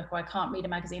and read a book, or I can't read a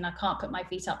magazine, I can't put my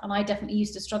feet up. And I definitely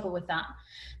used to struggle with that.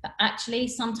 But actually,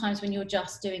 sometimes when you're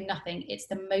just doing nothing, it's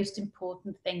the most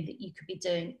important thing that you could be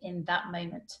doing in that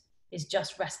moment, is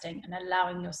just resting and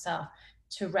allowing yourself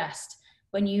to rest.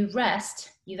 When you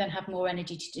rest, you then have more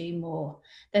energy to do more.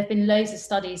 There have been loads of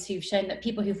studies who've shown that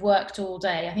people who've worked all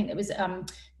day, I think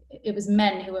it was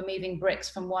men who were moving bricks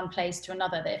from one place to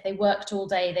another, that if they worked all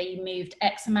day, they moved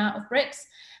X amount of bricks.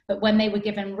 But when they were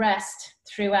given rest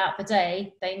throughout the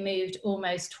day, they moved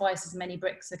almost twice as many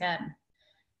bricks again.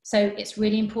 So it's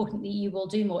really important that you will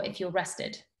do more if you're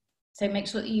rested. So make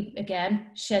sure that you,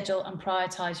 again, schedule and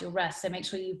prioritize your rest. So make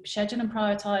sure you schedule and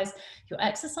prioritize your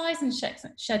exercise and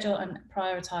schedule and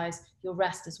prioritize your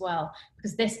rest as well,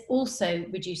 because this also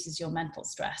reduces your mental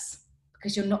stress,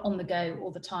 because you're not on the go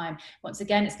all the time. Once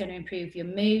again, it's going to improve your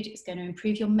mood, it's going to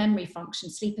improve your memory function.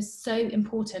 Sleep is so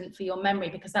important for your memory,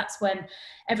 because that's when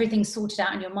everything's sorted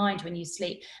out in your mind when you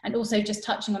sleep. And also just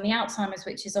touching on the Alzheimer's,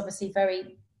 which is obviously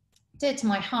very dear to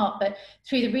my heart, but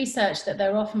through the research that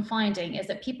they're often finding is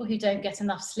that people who don't get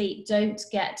enough sleep don't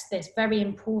get this very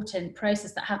important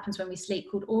process that happens when we sleep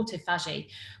called autophagy,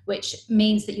 which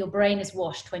means that your brain is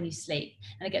washed when you sleep,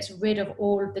 and it gets rid of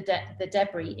all of the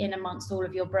debris in amongst all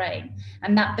of your brain.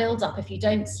 And that build up, if you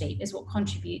don't sleep, is what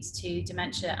contributes to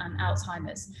dementia and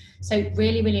Alzheimer's. So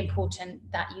really, really important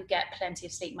that you get plenty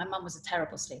of sleep. My mum was a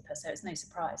terrible sleeper, so it's no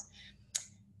surprise.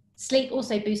 Sleep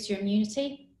also boosts your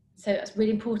immunity. So that's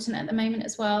really important at the moment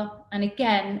as well. And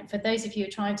again, for those of you who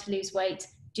are trying to lose weight,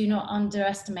 do not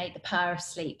underestimate the power of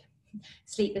sleep.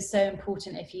 Sleep is so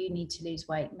important if you need to lose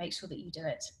weight. Make sure that you do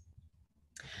it.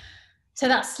 So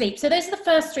that's sleep. So those are the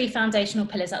first three foundational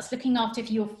pillars. That's looking after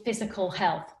your physical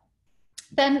health.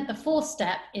 Then the fourth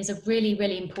step is a really,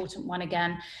 really important one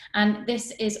again. And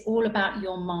this is all about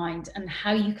your mind and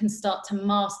how you can start to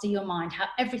master your mind, how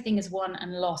everything is won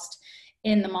and lost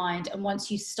in the mind. And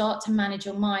once you start to manage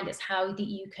your mind, it's how that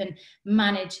you can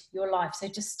manage your life. So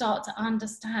just start to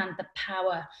understand the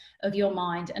power of your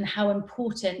mind and how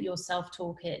important your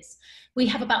self-talk is. We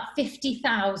have about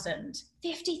 50,000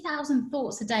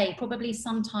 thoughts a day, probably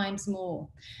sometimes more.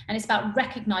 And it's about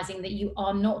recognizing that you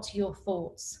are not your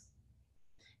thoughts.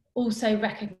 Also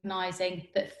recognizing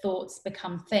that thoughts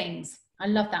become things. I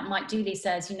love that. Mike Dooley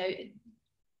says, you know,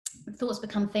 thoughts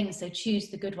become things, so choose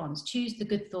the good ones, choose the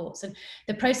good thoughts. And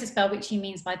the process by which he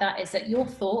means by that is that your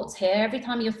thoughts here, every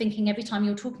time you're thinking, every time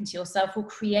you're talking to yourself, will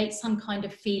create some kind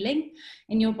of feeling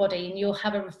in your body, and you'll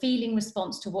have a feeling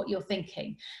response to what you're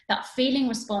thinking. That feeling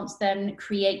response then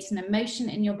creates an emotion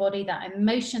in your body. That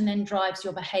emotion then drives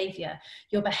your behavior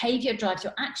drives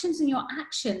your actions, and your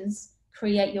actions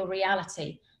create your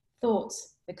reality.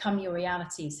 Thoughts become your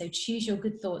reality. So choose your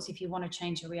good thoughts if you want to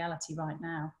change your reality right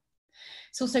now.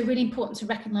 It's also really important to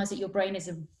recognize that your brain is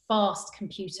a vast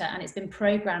computer, and it's been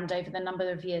programmed over the number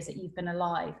of years that you've been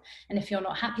alive. And if you're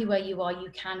not happy where you are,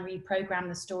 you can reprogram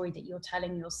the story that you're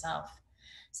telling yourself.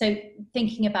 So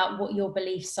thinking about what your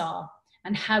beliefs are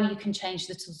and how you can change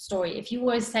the story. If you're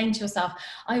always saying to yourself,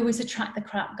 I always attract the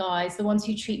crap guys, the ones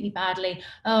who treat me badly,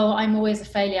 oh, I'm always a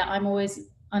failure, I'm always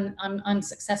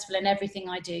unsuccessful in everything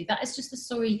I do, that is just the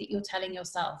story that you're telling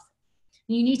yourself.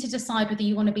 You need to decide whether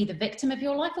you want to be the victim of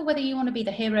your life or whether you want to be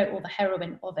the hero or the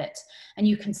heroine of it. And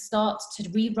you can start to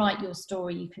rewrite your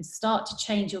story. You can start to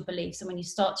change your beliefs. And when you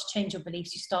start to change your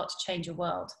beliefs, you start to change your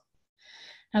world.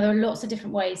 Now, there are lots of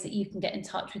different ways that you can get in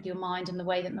touch with your mind and the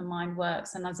way that the mind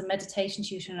works. And as a meditation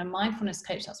tutor and a mindfulness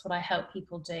coach, that's what I help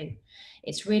people do.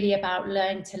 It's really about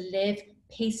learning to live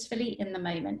peacefully in the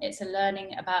moment. It's a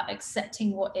learning about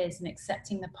accepting what is and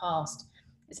accepting the past.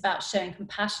 It's about showing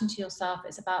compassion to yourself.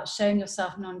 It's about showing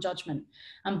yourself non-judgment.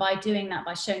 And by doing that,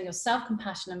 by showing yourself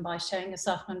compassion and by showing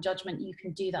yourself non-judgment, you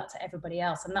can do that to everybody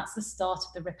else. And that's the start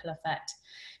of the ripple effect.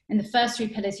 In the first 3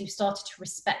 pillars, you've started to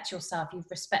respect yourself. You've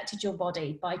respected your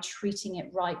body by treating it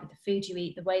right with the food you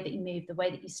eat, the way that you move, the way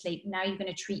that you sleep. Now you're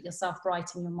going to treat yourself right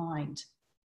in your mind.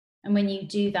 And when you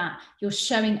do that, you're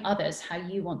showing others how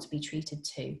you want to be treated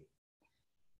too.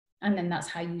 And then that's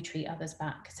how you treat others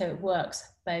back. So it works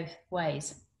both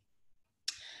ways.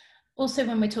 Also,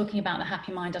 when we're talking about the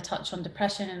happy mind, I touch on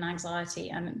depression and anxiety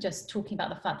and just talking about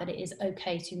the fact that it is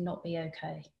okay to not be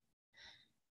okay,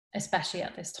 especially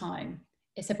at this time.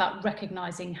 It's about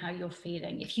recognizing how you're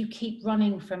feeling. If you keep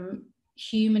running from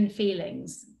human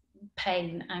feelings,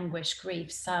 pain, anguish,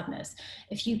 grief, sadness,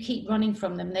 if you keep running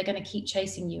from them, they're going to keep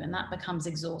chasing you, and that becomes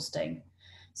exhausting.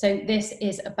 So this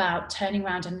is about turning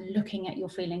around and looking at your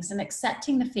feelings and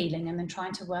accepting the feeling and then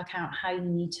trying to work out how you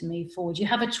need to move forward. You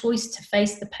have a choice to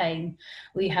face the pain,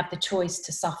 or you have the choice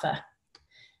to suffer.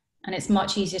 And it's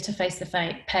much easier to face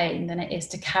the pain than it is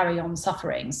to carry on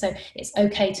suffering. So it's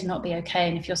okay to not be okay.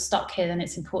 And if you're stuck here, then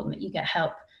it's important that you get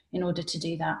help in order to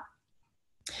do that.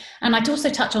 And I'd also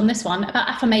touch on this one about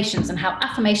affirmations and how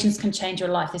affirmations can change your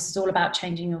life. This is all about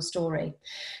changing your story.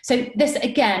 So this,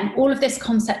 again, all of this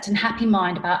concept and happy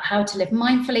mind about how to live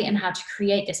mindfully and how to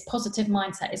create this positive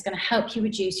mindset is going to help you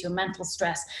reduce your mental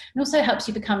stress, and also helps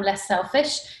you become less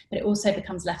selfish, but it also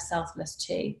becomes less selfless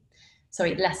too.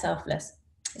 Sorry, less selfless.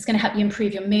 It's going to help you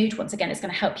improve your mood. Once again, it's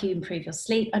going to help you improve your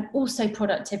sleep, and also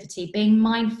productivity. Being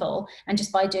mindful and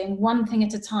just by doing one thing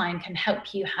at a time can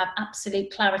help you have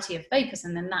absolute clarity of focus,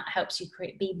 and then that helps you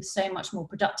be so much more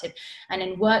productive. And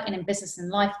in work and in business and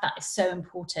life, that is so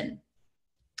important.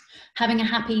 Having a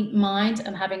happy mind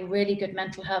and having really good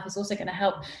mental health is also going to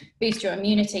help boost your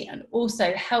immunity and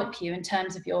also help you in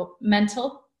terms of your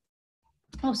mental,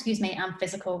 and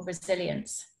physical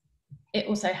resilience. It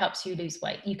also helps you lose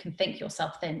weight. You can think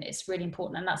yourself thin. It's really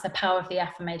important. And that's the power of the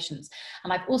affirmations.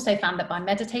 And I've also found that by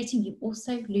meditating, you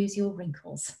also lose your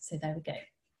wrinkles. So there we go.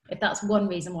 If that's one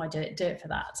reason why I do it for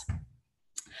that.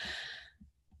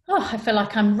 Oh, I feel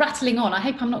like I'm rattling on. I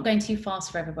hope I'm not going too fast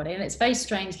for everybody. And it's very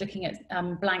strange looking at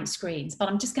blank screens, but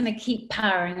I'm just going to keep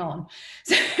powering on.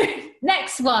 So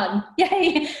next one.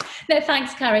 Yay. No,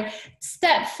 thanks, Carrie.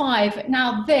 Step 5.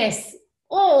 Now this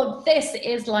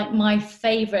is like my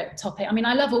favorite topic. I mean,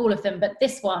 I love all of them, but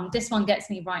this one gets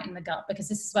me right in the gut, because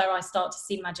this is where I start to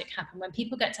see magic happen. When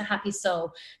people get to happy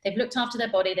soul, they've looked after their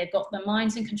body, they've got their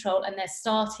minds in control, and they're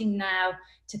starting now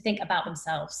to think about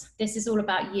themselves. This is all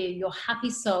about you, your happy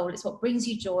soul. It's what brings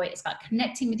you joy. It's about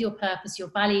connecting with your purpose,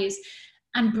 your values,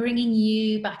 and bringing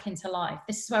you back into life.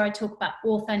 This is where I talk about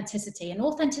authenticity. And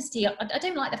authenticity, I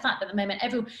don't like the fact that at the moment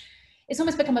it's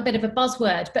almost become a bit of a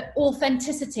buzzword, but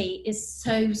authenticity is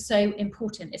so, so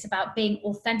important. It's about being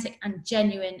authentic and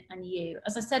genuine and you.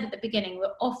 As I said at the beginning,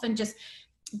 we're often just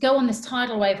go on this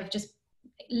tidal wave of just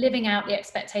living out the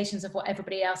expectations of what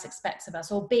everybody else expects of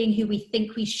us, or being who we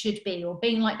think we should be, or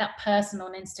being like that person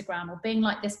on Instagram, or being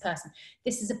like this person.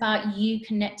 This is about you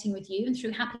connecting with you, and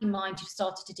through Happy Mind, you've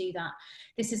started to do that.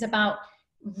 This is about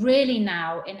really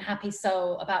now in Happy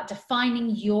Soul about defining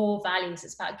your values.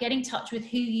 It's about getting in touch with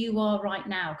who you are right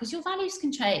now, because your values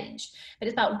can change, but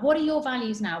it's about what are your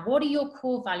values now? What are your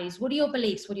core values? What are your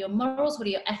beliefs? What are your morals? What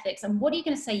are your ethics? And what are you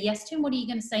going to say yes to? And what are you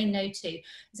going to say no to?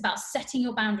 It's about setting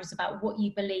your boundaries about what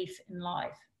you believe in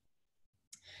life.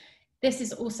 This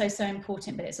is also so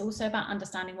important, but it's also about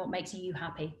understanding what makes you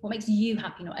happy. What makes you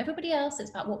happy, not everybody else. It's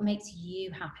about what makes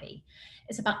you happy.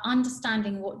 It's about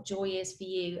understanding what joy is for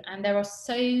you. And there are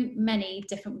so many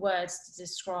different words to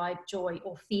describe joy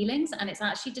or feelings. And it's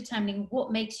actually determining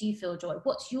what makes you feel joy.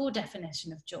 What's your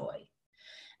definition of joy?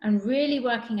 And really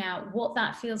working out what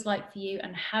that feels like for you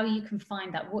and how you can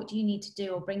find that. What do you need to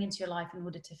do or bring into your life in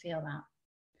order to feel that?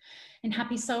 In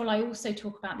Happy Soul, I also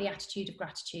talk about the attitude of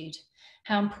gratitude,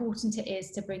 how important it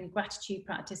is to bring gratitude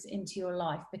practice into your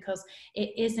life, because it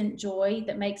isn't joy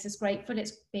that makes us grateful,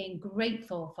 it's being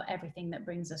grateful for everything that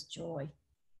brings us joy.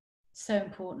 So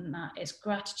important that it's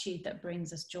gratitude that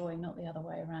brings us joy, not the other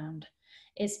way around.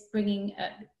 It's bringing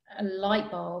a light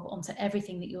bulb onto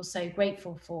everything that you're so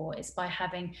grateful for. It's by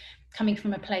coming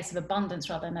from a place of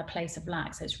abundance rather than a place of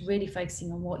lack. So it's really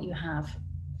focusing on what you have.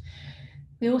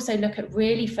 We also look at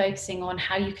really focusing on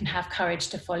how you can have courage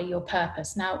to follow your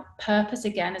purpose. Now, purpose,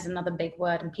 again, is another big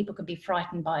word, and people can be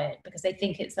frightened by it because they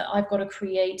think it's that I've got to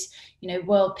create,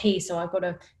 world peace, or I've got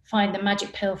to find the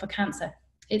magic pill for cancer.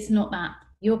 It's not that.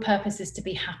 Your purpose is to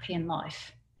be happy in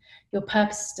life. Your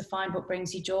purpose is to find what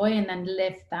brings you joy and then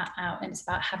live that out. And it's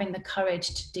about having the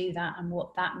courage to do that and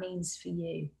what that means for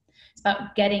you. It's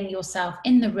about getting yourself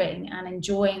in the ring and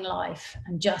enjoying life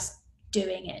and just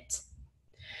doing it.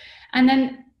 And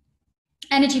then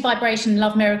energy, vibration,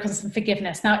 love, miracles, and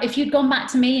forgiveness. Now, if you'd gone back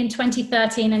to me in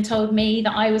 2013 and told me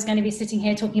that I was going to be sitting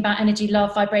here talking about energy,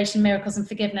 love, vibration, miracles, and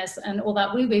forgiveness and all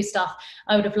that woo-woo stuff,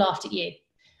 I would have laughed at you.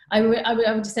 I would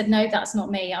have said, no, that's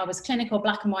not me. I was clinical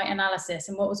black and white analysis,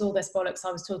 and what was all this bollocks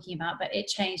I was talking about, but it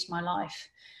changed my life.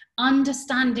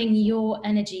 Understanding your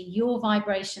energy, your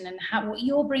vibration, and what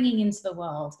you're bringing into the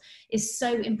world is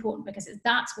so important, because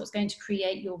that's what's going to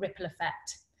create your ripple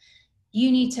effect. You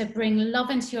need to bring love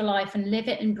into your life and live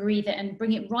it and breathe it and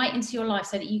bring it right into your life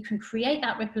so that you can create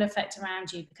that ripple effect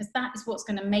around you, because that is what's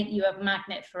going to make you a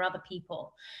magnet for other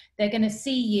people. They're going to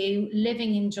see you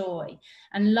living in joy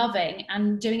and loving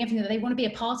and doing everything that they want to be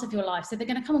a part of your life. So they're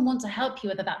going to come and want to help you,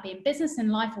 whether that be in business, in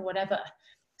life, or whatever.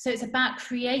 So it's about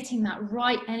creating that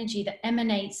right energy that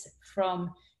emanates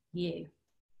from you.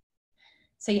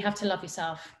 So you have to love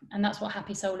yourself, and that's what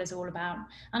Happy Soul is all about.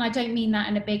 And I don't mean that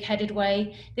in a big-headed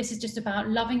way. This is just about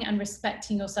loving and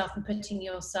respecting yourself and putting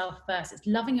yourself first. It's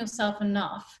loving yourself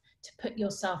enough to put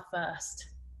yourself first,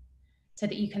 so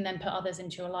that you can then put others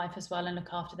into your life as well and look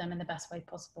after them in the best way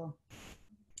possible.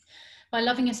 By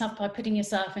loving yourself, by putting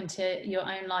yourself into your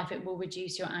own life, it will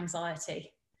reduce your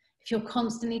anxiety. If you're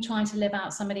constantly trying to live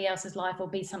out somebody else's life or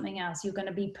be something else, you're going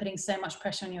to be putting so much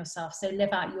pressure on yourself. So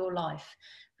live out your life.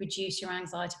 Reduce your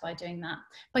anxiety by doing that.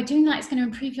 By doing that, it's going to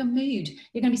improve your mood.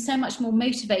 You're going to be so much more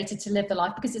motivated to live the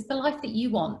life, because it's the life that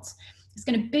you want. It's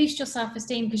going to boost your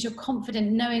self-esteem because you're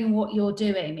confident knowing what you're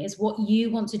doing is what you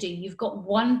want to do. You've got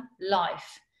one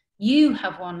life. You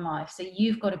have one life. So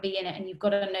you've got to be in it, and you've got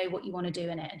to know what you want to do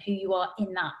in it and who you are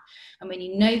in that. And when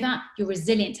you know that, you're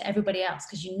resilient to everybody else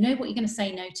because you know what you're going to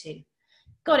say no to.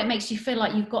 God, it makes you feel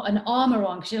like you've got an armor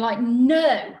on, because you're like,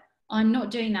 no, I'm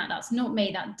not doing that. That's not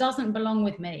me. That doesn't belong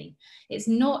with me. It's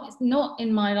not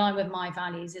in my line with my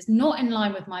values. It's not in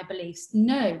line with my beliefs.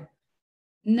 No.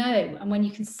 And when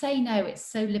you can say no,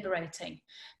 it's so liberating.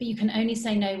 But you can only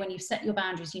say no when you've set your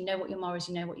boundaries. You know what your morals,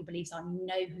 you know what your beliefs are, you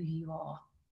know who you are.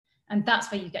 And that's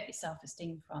where you get your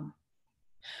self-esteem from.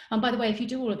 And by the way, if you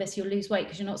do all of this, you'll lose weight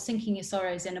because you're not sinking your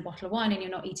sorrows in a bottle of wine, and you're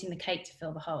not eating the cake to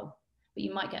fill the hole. But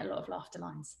you might get a lot of laughter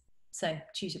lines. So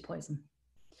choose your poison.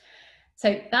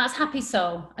 So that's Happy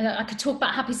Soul. I could talk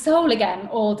about Happy Soul again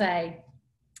all day.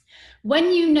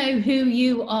 When you know who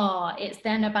you are, it's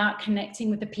then about connecting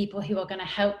with the people who are going to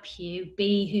help you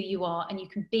be who you are, and you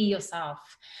can be yourself.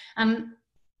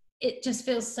 It just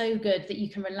feels so good that you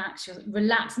can relax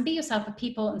and be yourself with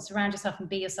people, and surround yourself and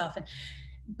be yourself, and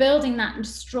building that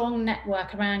strong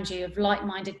network around you of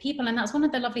like-minded people. And that's one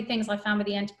of the lovely things I found with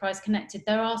the Enterprise Connected.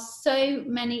 There are so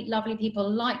many lovely people,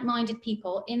 like-minded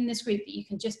people in this group, that you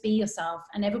can just be yourself,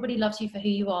 and everybody loves you for who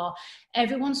you are.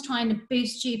 Everyone's trying to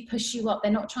boost you, push you up.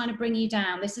 They're not trying to bring you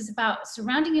down. This is about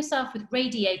surrounding yourself with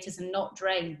radiators and not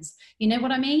drains. You know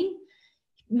what I mean?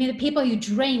 I mean, the people who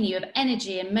drain you of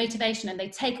energy and motivation, and they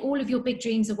take all of your big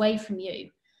dreams away from you.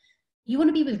 You want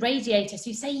to be with radiators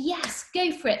who say, yes,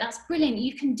 go for it. That's brilliant.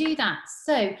 You can do that.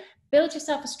 So build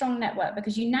yourself a strong network,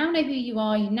 because you now know who you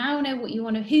are. You now know what you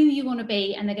want to, who you want to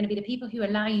be. And they're going to be the people who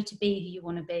allow you to be who you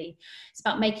want to be. It's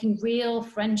about making real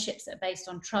friendships that are based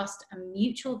on trust and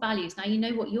mutual values. Now, you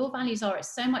know what your values are.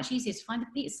 It's so much easier to find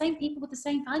the same people with the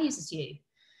same values as you. It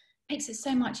makes it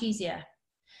so much easier.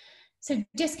 So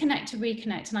disconnect to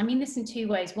reconnect. And I mean this in two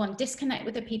ways. One, disconnect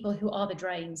with the people who are the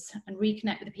drains, and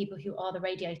reconnect with the people who are the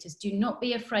radiators. Do not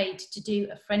be afraid to do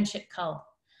a friendship cull.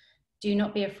 Do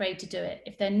not be afraid to do it.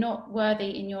 If they're not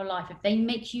worthy in your life, if they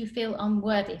make you feel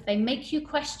unworthy, if they make you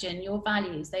question your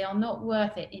values, they are not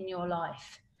worth it in your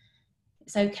life.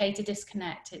 It's okay to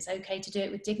disconnect. It's okay to do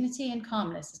it with dignity and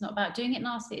calmness. It's not about doing it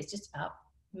nasty. It's just about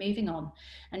moving on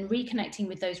and reconnecting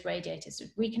with those radiators,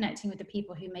 reconnecting with the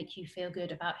people who make you feel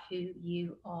good about who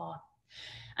you are.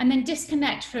 And then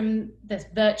disconnect from the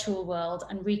virtual world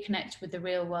and reconnect with the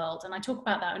real world. And I talk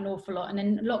about that an awful lot. And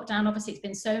in lockdown, obviously, it's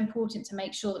been so important to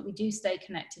make sure that we do stay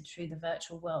connected through the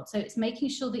virtual world. So it's making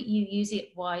sure that you use it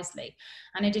wisely.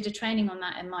 And I did a training on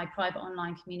that in my private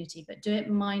online community, but do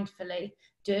it mindfully,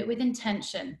 do it with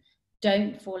intention.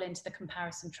 Don't fall into the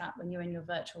comparison trap when you're in your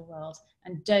virtual world,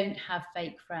 and don't have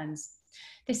fake friends.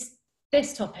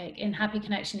 This topic in Happy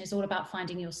Connection is all about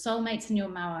finding your soulmates and your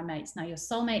Maui mates. Now, your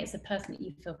soulmate is the person that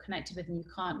you feel connected with and you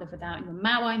can't live without. Your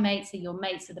Maui mates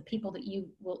are the people that you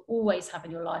will always have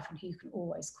in your life and who you can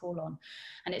always call on.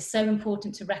 And it's so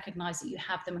important to recognize that you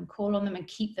have them and call on them and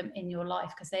keep them in your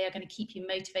life, because they are going to keep you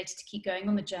motivated to keep going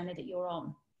on the journey that you're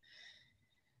on.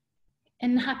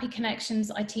 In Happy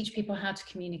Connections, I teach people how to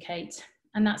communicate.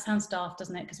 And that sounds daft,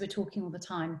 doesn't it? Because we're talking all the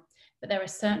time. but there are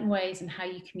certain ways in how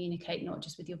you communicate, not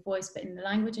just with your voice, but in the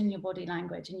language and your body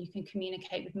language, and you can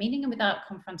communicate with meaning and without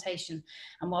confrontation.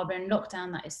 And while we're in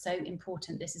lockdown, that is so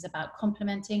important. This is about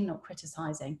complimenting, not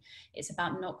criticizing. It's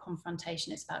about not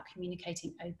confrontation. It's about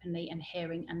communicating openly and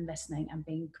hearing and listening and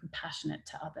being compassionate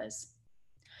to others.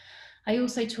 I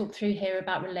also talk through here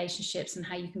about relationships and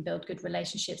how you can build good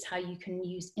relationships, how you can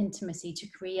use intimacy to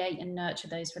create and nurture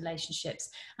those relationships.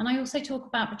 And I also talk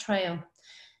about betrayal.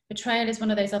 Betrayal is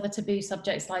one of those other taboo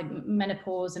subjects like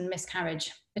menopause and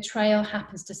miscarriage. Betrayal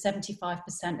happens to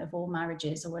 75% of all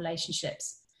marriages or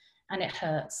relationships, and it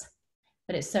hurts.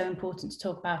 But it's so important to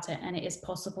talk about it, and it is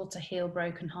possible to heal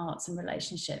broken hearts and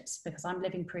relationships, because I'm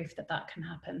living proof that that can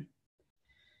happen.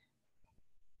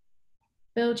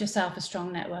 Build yourself a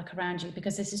strong network around you,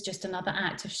 because this is just another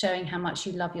act of showing how much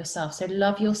you love yourself. So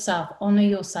love yourself, honor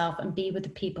yourself, and be with the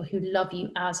people who love you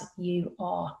as you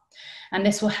are. And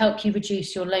this will help you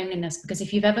reduce your loneliness, because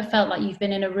if you've ever felt like you've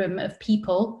been in a room of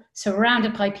people,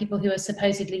 surrounded by people who are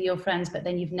supposedly your friends, but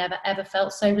then you've never ever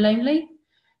felt so lonely,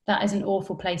 that is an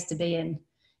awful place to be in.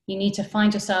 You need to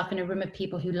find yourself in a room of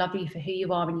people who love you for who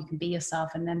you are, and you can be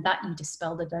yourself, and then that you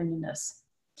dispel the loneliness.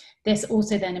 This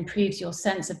also then improves your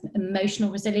sense of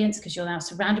emotional resilience, because you're now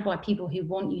surrounded by people who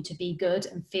want you to be good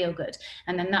and feel good.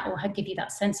 And then that will give you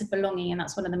that sense of belonging. And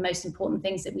that's one of the most important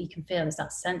things that we can feel, is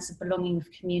that sense of belonging, of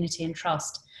community and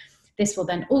trust. This will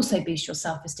then also boost your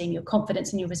self-esteem, your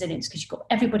confidence and your resilience, because you've got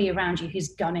everybody around you who's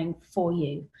gunning for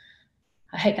you.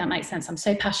 I hope that makes sense. I'm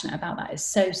so passionate about that. It's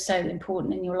so, so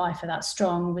important in your life for that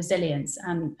strong resilience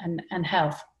and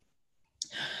health.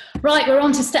 Right, we're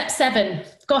on to step 7.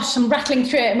 Gosh, I'm rattling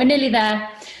through it and we're nearly there.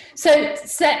 So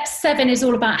step 7 is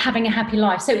all about having a happy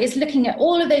life. So it's looking at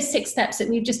all of those 6 steps that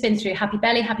we've just been through: happy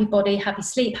belly, happy body, happy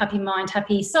sleep, happy mind,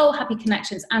 happy soul, happy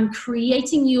connections, and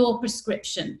creating your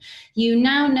prescription. You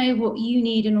now know what you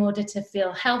need in order to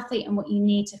feel healthy and what you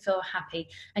need to feel happy.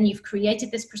 And you've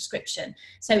created this prescription.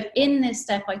 So in this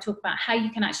step, I talk about how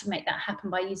you can actually make that happen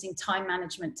by using time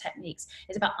management techniques.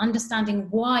 It's about understanding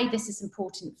why this is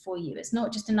important for you. It's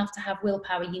not just enough to have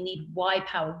willpower, you need why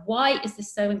power. Why is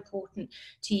this so important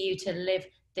to you to live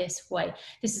this way?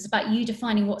 This is about you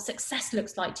defining what success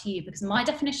looks like to you, because my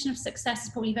definition of success is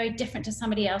probably very different to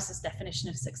somebody else's definition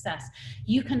of success.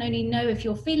 You can only know if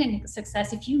you're feeling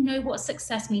success if you know what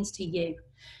success means to you.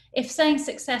 If saying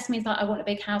success means like I want a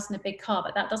big house and a big car,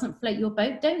 but that doesn't float your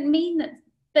boat, don't mean that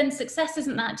then success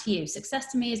isn't that to you.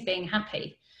 Success to me is being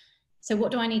happy. So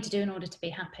what do I need to do in order to be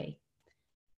happy?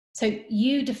 So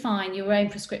you define your own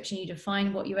prescription, you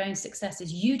define what your own success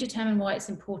is, you determine why it's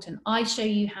important. I show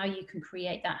you how you can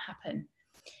create that happen.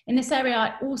 In this area,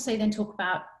 I also then talk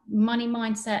about money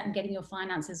mindset and getting your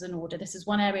finances in order. This is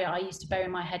one area I used to bury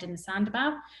my head in the sand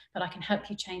about, but I can help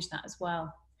you change that as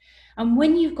well. And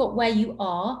when you've got where you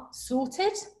are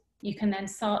sorted, you can then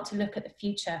start to look at the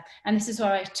future. And this is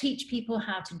where I teach people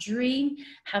how to dream,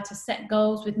 how to set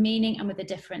goals with meaning and with a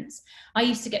difference. I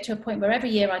used to get to a point where every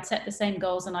year I'd set the same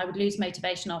goals and I would lose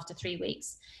motivation after 3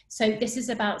 weeks. So this is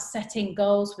about setting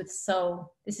goals with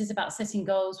soul. This is about setting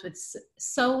goals with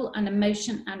soul and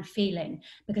emotion and feeling,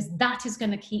 because that is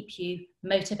going to keep you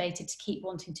motivated to keep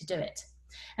wanting to do it.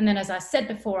 And then, as I said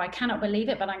before, I cannot believe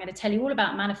it, but I'm going to tell you all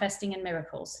about manifesting and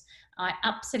miracles. I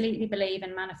absolutely believe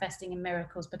in manifesting and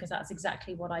miracles, because that's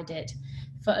exactly what I did.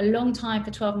 For a long time,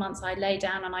 for 12 months, I lay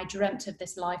down and I dreamt of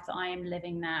this life that I am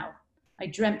living now. I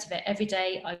dreamt of it every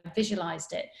day. I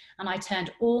visualized it, and I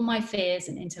turned all my fears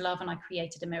into love, and I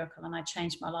created a miracle, and I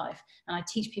changed my life. And I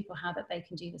teach people how that they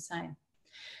can do the same.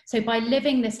 So by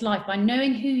living this life, by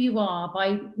knowing who you are,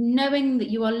 by knowing that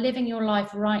you are living your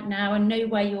life right now and know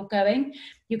where you're going,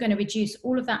 you're going to reduce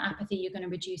all of that apathy. You're going to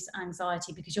reduce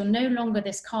anxiety, because you're no longer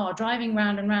this car driving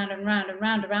round and round and round and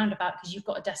round and round about, because you've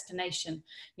got a destination.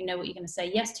 You know what you're going to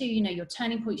say yes to, you know your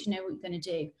turning points, you know what you're going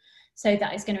to do. So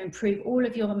that is going to improve all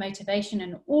of your motivation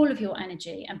and all of your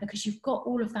energy. And because you've got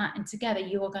all of that, and together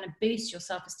you are going to boost your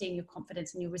self-esteem, your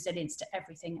confidence and your resilience to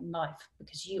everything in life,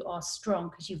 because you are strong,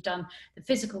 because you've done the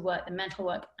physical work, the mental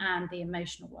work and the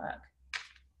emotional work.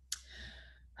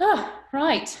 Oh,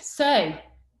 right. So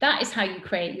that is how you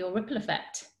create your ripple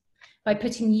effect. By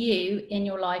putting you in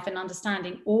your life and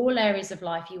understanding all areas of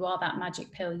life, you are that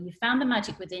magic pill. You found the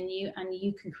magic within you, and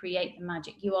you can create the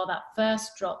magic. You are that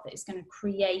first drop that is going to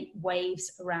create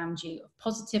waves around you of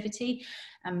positivity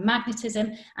and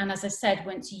magnetism. And as I said,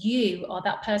 once you are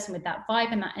that person with that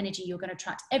vibe and that energy, you're going to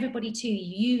attract everybody to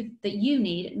you that you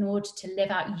need in order to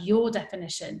live out your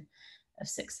definition of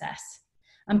success.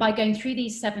 And by going through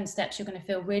these 7 steps, you're going to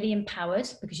feel really empowered,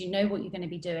 because you know what you're going to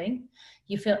be doing.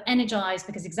 You feel energized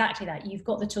because exactly that, you've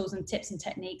got the tools and tips and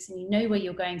techniques and you know where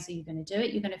you're going, so you're going to do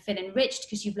it. You're going to feel enriched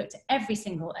because you've looked at every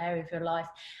single area of your life,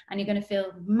 and you're going to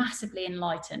feel massively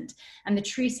enlightened. And the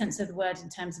true sense of the word in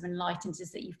terms of enlightened is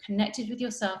that you've connected with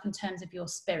yourself in terms of your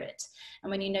spirit.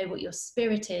 And when you know what your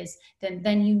spirit is,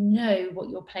 then you know what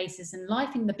your place is in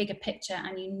life in the bigger picture,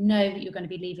 and you know that you're going to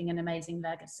be leaving an amazing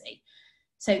legacy.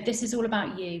 So this is all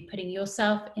about you, putting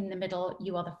yourself in the middle.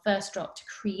 You are the first drop to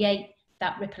create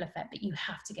that ripple effect, but you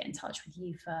have to get in touch with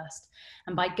you first.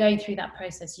 And by going through that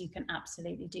process, you can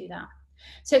absolutely do that.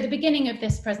 So at the beginning of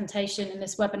this presentation, in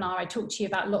this webinar, I talked to you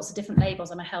about lots of different labels.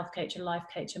 I'm a health coach, a life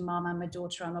coach, a mum, I'm a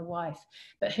daughter, I'm a wife.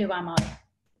 But who am I?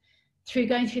 Through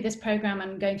going through this program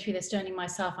and going through this journey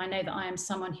myself, I know that I am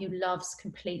someone who loves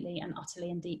completely and utterly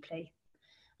and deeply.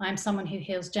 I am someone who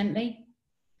heals gently.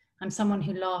 I'm someone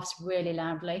who laughs really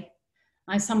loudly.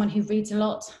 I'm someone who reads a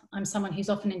lot. I'm someone who's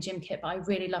often in gym kit, but I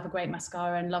really love a great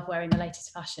mascara and love wearing the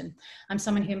latest fashion. I'm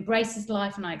someone who embraces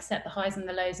life, and I accept the highs and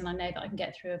the lows, and I know that I can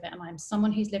get through it. And I'm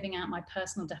someone who's living out my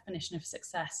personal definition of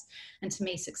success. And to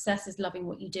me, success is loving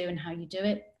what you do and how you do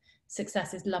it.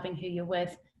 Success is loving who you're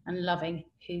with and loving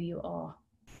who you are.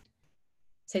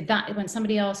 So that when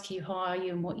somebody asks you, how are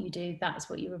you and what you do, that's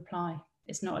what you reply.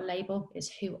 It's not a label,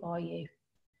 it's who are you?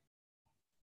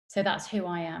 So that's who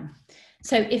I am.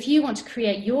 So if you want to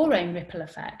create your own ripple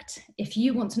effect, if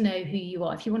you want to know who you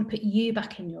are, if you want to put you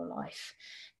back in your life,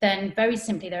 then very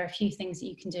simply, there are a few things that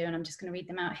you can do, and I'm just going to read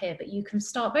them out here, but you can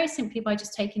start very simply by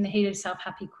just taking the Heal Yourself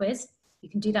Happy quiz. You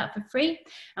can do that for free.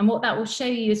 And what that will show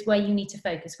you is where you need to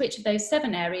focus, which of those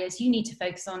 7 areas you need to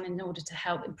focus on in order to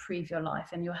help improve your life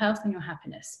and your health and your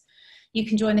happiness. You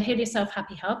can join the Heal Yourself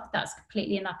Happy Hub. That's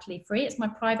completely and utterly free. It's my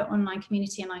private online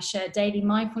community, and I share daily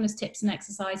mindfulness tips and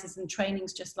exercises and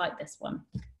trainings just like this one.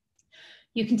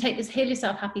 You can take this Heal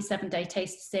Yourself Happy 7-day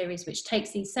taste series, which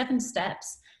takes these 7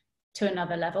 steps to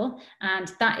another level,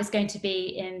 and that is going to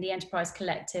be in the Enterprise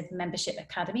Collective Membership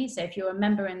Academy. So if you're a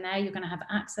member in there, you're going to have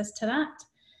access to that.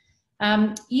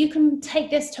 You can take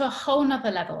this to a whole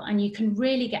nother level, and you can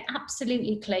really get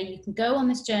absolutely clear. You can go on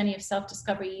this journey of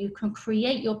self-discovery. You can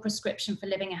create your prescription for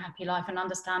living a happy life and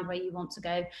understand where you want to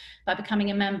go by becoming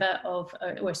a member of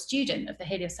or a student of the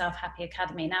Heal Yourself Happy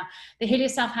Academy. Now, the Heal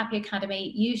Yourself Happy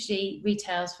Academy usually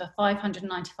retails for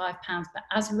 £595, but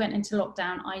as we went into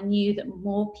lockdown, I knew that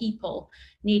more people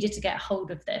needed to get hold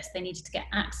of this. They needed to get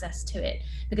access to it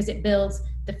because it builds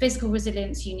the physical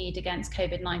resilience you need against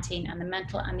COVID-19 and the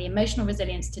mental and the emotional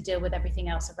resilience to deal with everything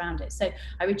else around it. So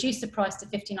I reduced the price to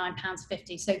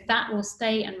 £59.50. So that will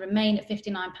stay and remain at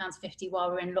 £59.50 while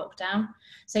we're in lockdown.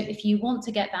 So if you want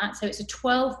to get that, so it's a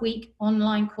 12-week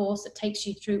online course that takes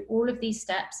you through all of these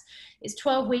steps. It's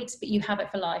 12 weeks, but you have it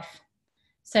for life.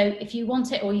 So if you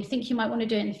want it, or you think you might want to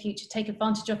do it in the future, take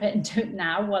advantage of it and do it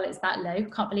now while it's that low.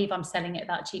 Can't believe I'm selling it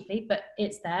that cheaply, but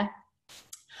it's there.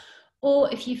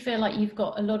 Or if you feel like you've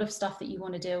got a lot of stuff that you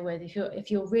want to deal with, if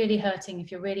you're really hurting,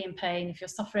 if you're really in pain, if you're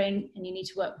suffering and you need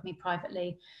to work with me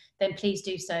privately, then please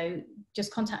do so.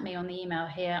 Just contact me on the email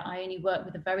here. I only work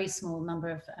with a very small number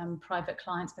of private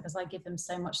clients because I give them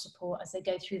so much support as they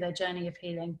go through their journey of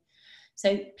healing.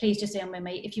 So please just email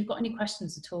me. If you've got any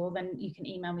questions at all, then you can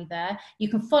email me there. You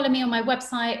can follow me on my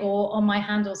website or on my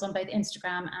handles on both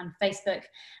Instagram and Facebook.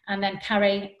 And then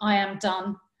Carrie, I am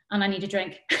done and I need a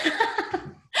drink.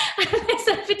 It's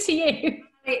over to you.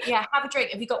 Yeah, have a drink.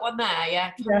 Have you got one there?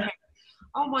 Yeah.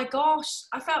 Oh my gosh,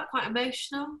 I felt quite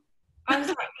emotional. I was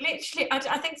like, literally,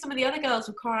 I think some of the other girls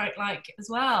were quite like as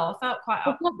well. I felt quite.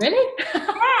 Oh, really?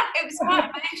 Yeah, it was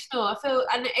quite emotional. I feel,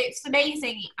 and it's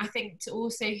amazing, I think, to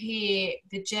also hear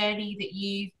the journey that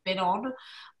you've been on.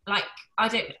 Like,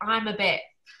 I'm a bit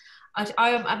of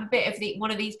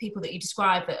one of these people that you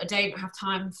describe that I don't have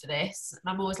time for this,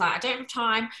 and I'm always like, I don't have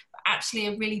time, but actually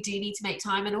I really do need to make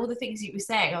time. And all the things you were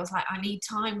saying, I was like, I need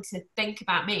time to think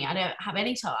about me. I don't have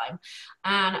any time,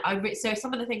 and so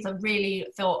some of the things I really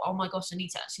thought, oh my gosh, I need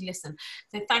to actually listen.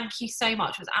 So thank you so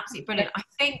much. It was absolutely brilliant. I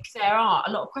think there are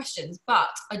a lot of questions, but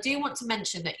I do want to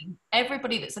mention that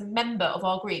everybody that's a member of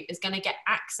our group is going to get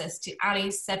access to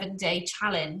Ali's 7-day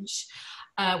challenge,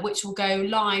 which will go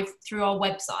live through our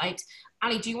website.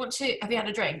 Ali, have you had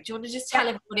a drink? Do you want to just tell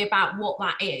everybody about what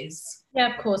that is?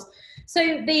 Yeah, of course.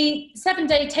 So the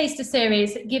 7-day taster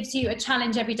series gives you a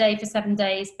challenge every day for 7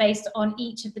 days based on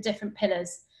each of the different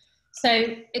pillars. So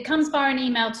it comes via an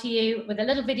email to you with a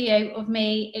little video of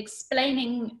me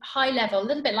explaining high level, a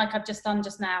little bit like I've just done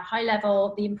just now, high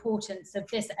level, the importance of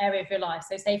this area of your life.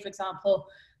 So say, for example,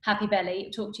 happy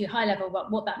belly, talk to you high level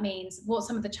about what that means, what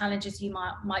some of the challenges you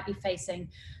might be facing,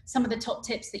 some of the top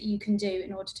tips that you can do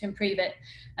in order to improve it,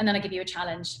 and then I give you a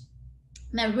challenge.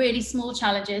 They're really small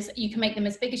challenges. You can make them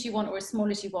as big as you want or as small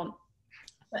as you want.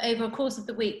 But over the course of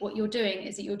the week, what you're doing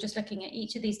is that you're just looking at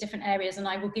each of these different areas, and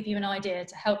I will give you an idea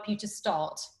to help you to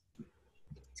start,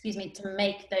 to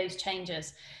make those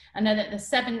changes. And then at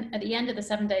the end of the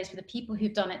 7 days, for the people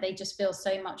who've done it, they just feel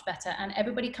so much better. And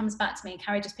everybody comes back to me, and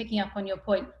Carrie, just picking up on your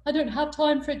point, I don't have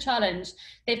time for a challenge.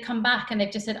 They've come back and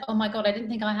they've just said, oh my God, I didn't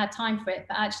think I had time for it.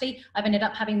 But actually, I've ended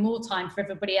up having more time for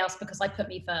everybody else because I put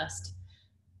me first.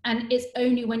 And it's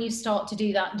only when you start to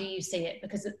do that do you see it,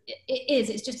 because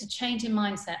it's just a change in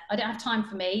mindset. I don't have time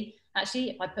for me.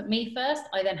 Actually, if I put me first,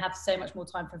 I then have so much more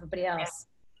time for everybody else.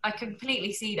 Yeah, I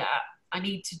completely see that. I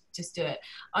need to just do it.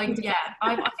 I think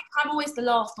I'm always the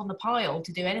last on the pile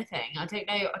to do anything. I don't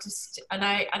know.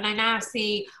 I now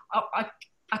see,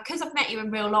 because I've met you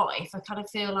in real life, I kind of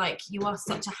feel like you are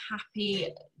such a happy,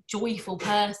 joyful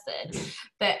person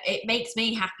that it makes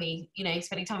me happy, you know,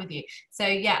 spending time with you. So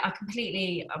yeah,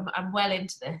 I'm well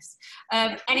into this.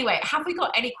 Anyway, have we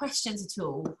got any questions at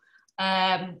all?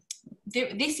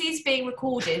 This is being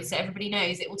recorded, so everybody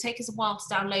knows. It will take us a while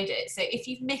to download it, so if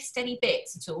you've missed any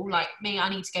bits at all, like me, I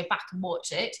need to go back and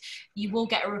watch it, you will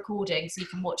get a recording so you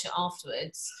can watch it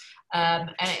afterwards,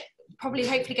 and it probably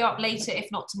hopefully go up later,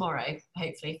 if not tomorrow,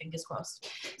 hopefully, fingers crossed.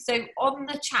 So on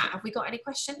the chat, have we got any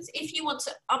questions? If you want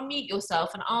to unmute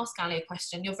yourself and ask Ali a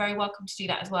question, you're very welcome to do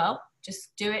that as well.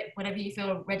 Just do it whenever you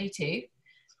feel ready to.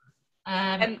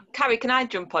 Carrie, can I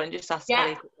jump on and just ask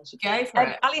Ali a question? Go for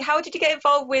it. Ali, how did you get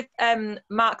involved with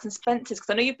Marks and Spencer's? Because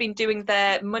I know you've been doing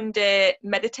their Monday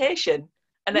meditation,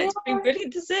 and it's been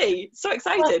brilliant to see. So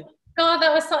excited. God,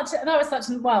 that was such,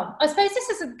 well, I suppose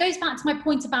goes back to my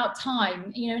point about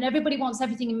time, you know, and everybody wants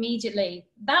everything immediately.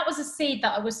 That was a seed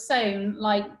that I was sown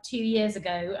like 2 years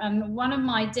ago. And one of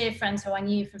my dear friends who I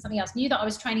knew from something else knew that I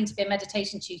was training to be a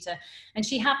meditation tutor. And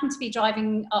she happened to be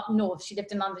driving up north. She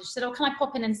lived in London. She said, oh, can I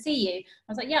pop in and see you? I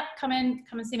was like, yeah, come and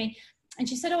see me. And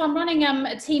she said, oh, I'm running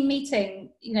a team meeting,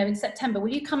 you know, in September. Will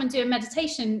you come and do a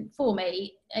meditation for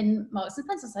me in Marks and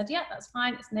Spencer? I said, yeah, that's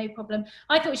fine. It's no problem.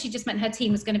 I thought she just meant her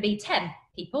team was going to be 10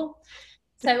 people.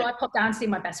 So I popped down to see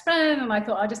my best friend, and I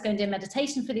thought I'll just go and do a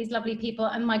meditation for these lovely people.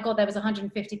 And my God, there was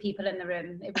 150 people in the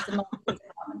room. It was the marketing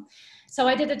department. So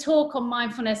I did a talk on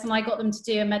mindfulness, and I got them to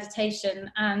do a meditation.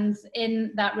 And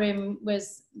in that room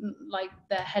was like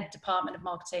the head department of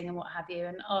marketing and what have you.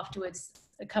 And afterwards,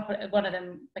 one of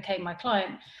them became my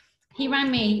client. He rang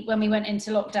me when we went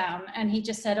into lockdown, and he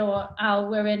just said, oh, Al,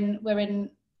 we're in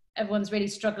everyone's really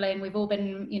struggling. We've all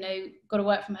been, you know, got to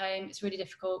work from home. It's really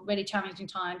difficult, really challenging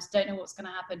times. Don't know what's going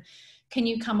to happen. Can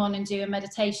you come on and do a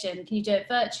meditation? Can you do it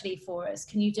virtually for us?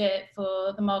 Can you do it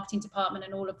for the marketing department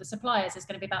and all of the suppliers? There's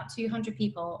going to be about 200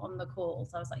 people on the call.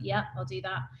 So I was like, yeah, I'll do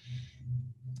that.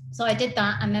 So I did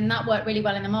that, and then that worked really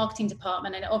well in the marketing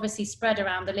department, and it obviously spread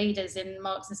around the leaders in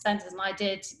Marks and Spencer's, and I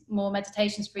did more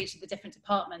meditations for each of the different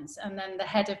departments. And then the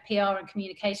head of PR and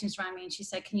communications rang me, and she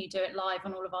said, can you do it live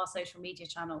on all of our social media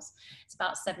channels? It's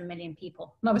about 7 million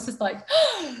people. And I was just like,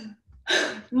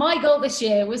 my goal this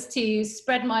year was to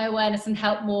spread my awareness and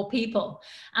help more people.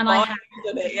 And I had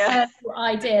no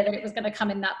idea that it was going to come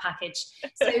in that package.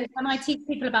 So when I teach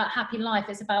people about happy life,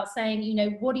 it's about saying, you know,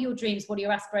 what are your dreams? What are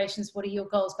your aspirations? What are your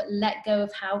goals? But let go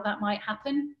of how that might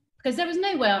happen. Because there was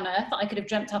no way on earth that I could have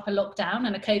dreamt up a lockdown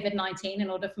and a COVID-19 in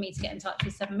order for me to get in touch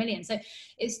with 7 million. So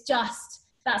it's just,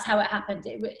 that's how it happened.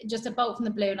 It just a bolt from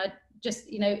the blue. And I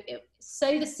just, you know,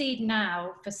 sow the seed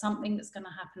now for something that's going to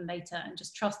happen later, and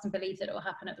just trust and believe that it will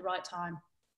happen at the right time.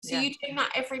 So you're doing that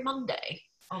every Monday?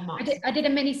 I did a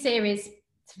mini series.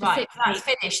 Right, that's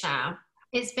finished now.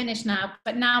 It's finished now,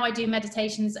 but now I do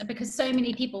meditations because so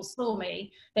many people saw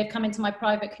me. They've come into my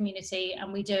private community,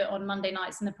 and we do it on Monday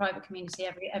nights in the private community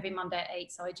every Monday at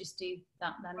 8. So I just do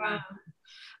that then. Wow.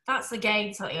 That's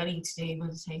again something I need to do,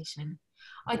 meditation.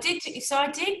 I did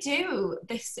do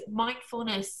this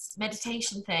mindfulness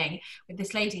meditation thing with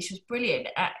this lady. She was brilliant,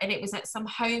 and it was at some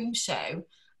home show.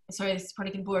 Sorry, this is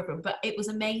probably going to bore everyone, but it was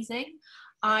amazing.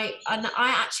 I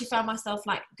actually found myself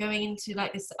like going into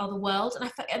like this other world,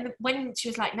 and when she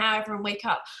was like, "Now everyone wake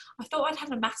up," I thought I'd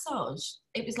had a massage.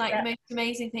 It was like the most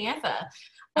amazing thing ever.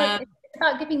 It's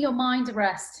about giving your mind a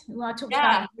rest. Well, I talked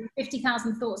about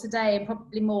 50,000 thoughts a day, and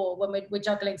probably more when we're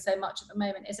juggling so much at the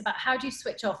moment. It's about how do you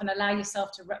switch off and allow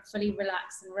yourself to fully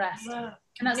relax and rest. Yeah.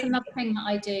 And that's another thing that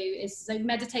I do is, so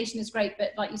meditation is great,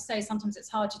 but like you say, sometimes it's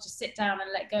hard to just sit down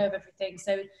and let go of everything.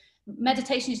 So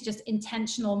meditation is just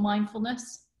intentional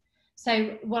mindfulness.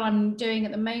 So what I'm doing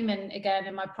at the moment, again,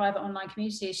 in my private online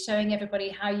community, is showing everybody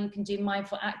how you can do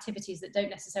mindful activities that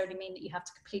don't necessarily mean that you have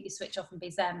to completely switch off and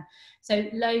be zen. So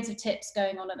loads of tips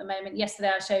going on at the moment.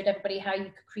 Yesterday, I showed everybody how you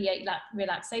could create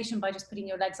relaxation by just putting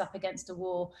your legs up against a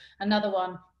wall. Another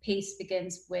one, peace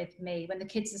begins with me. When the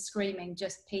kids are screaming,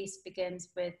 just peace begins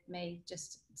with me.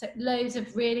 Just so loads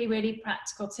of really, really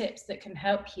practical tips that can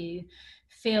help you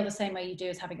feel the same way you do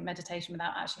as having a meditation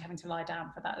without actually having to lie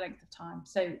down for that length of time.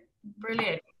 So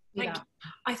brilliant. Thank you.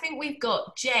 I think we've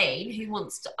got Jane who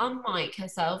wants to unmic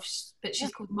herself, but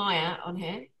she's called Maya on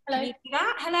here. Hello. Can you do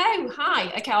that? Hello.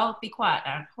 Hi. Okay, I'll be quiet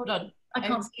now. Hold on. I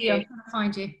can't see you. I'm trying to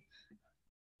find you.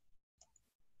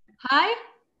 Hi.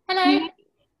 Hello.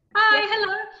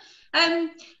 Hi. Hello.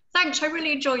 Thanks. I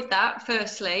really enjoyed that.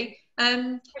 Firstly, a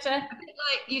bit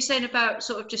like you saying about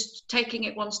sort of just taking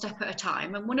it one step at a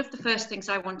time. And one of the first things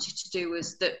I wanted to do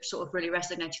was that sort of really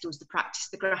resonated was the practice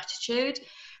the gratitude.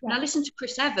 Yeah. And I listened to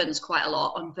Chris Evans quite a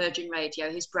lot on Virgin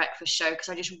Radio, his breakfast show, because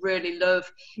I just really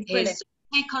love his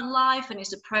take on life and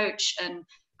his approach. And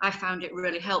I found it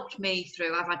really helped me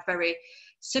through. I've had very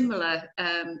similar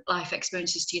life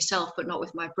experiences to yourself, but not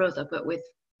with my brother, but with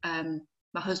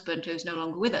my husband, who's no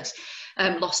longer with us.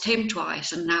 Lost him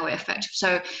twice, and now it affects him.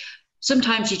 So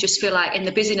sometimes you just feel like in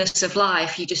the busyness of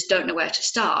life, you just don't know where to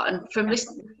start. And from this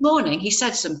morning, he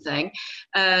said something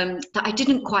that I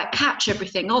didn't quite catch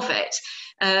everything of it.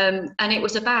 And it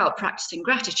was about practicing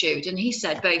gratitude. And he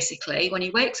said, basically, when he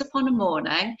wakes up on a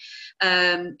morning,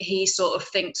 he sort of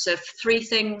thinks of 3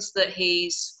 things that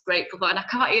he's grateful for. And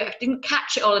I didn't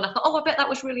catch it all. And I thought, I bet that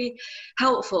was really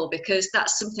helpful, because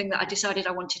that's something that I decided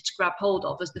I wanted to grab hold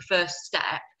of as the first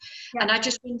step. Yeah. And I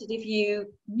just wondered if you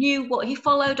knew what he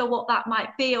followed or what that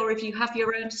might be, or if you have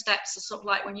your own steps, or sort of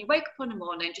like when you wake up in the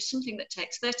morning, just something that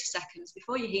takes 30 seconds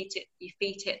before your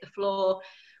feet hit the floor.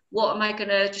 What am I going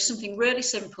to, just something really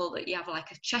simple that you have like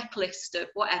a checklist of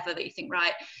whatever that you think,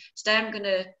 right, today I'm going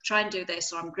to try and do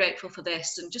this, or I'm grateful for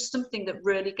this, and just something that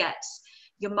really gets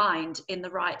your mind in the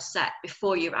right set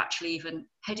before you actually even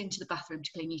head into the bathroom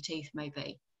to clean your teeth,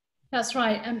 maybe. That's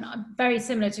right. And very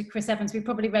similar to Chris Evans. We've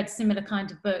probably read similar kind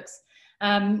of books.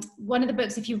 One of the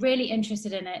books, if you're really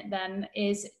interested in it, then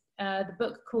is the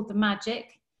book called The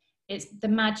Magic. It's The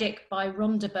Magic by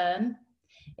Rhonda Byrne.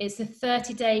 It's a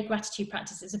 30-day gratitude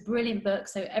practice. It's a brilliant book.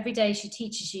 So every day she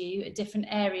teaches you a different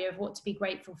area of what to be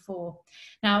grateful for.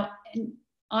 Now,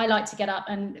 I like to get up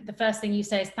and the first thing you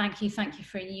say is thank you for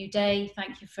a new day,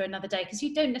 thank you for another day, because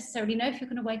you don't necessarily know if you're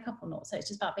going to wake up or not. So it's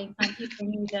just about being thank you for a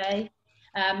new day.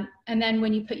 And then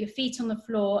when you put your feet on the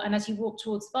floor and as you walk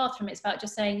towards the bathroom, it's about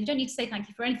just saying, you don't need to say thank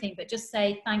you for anything, but just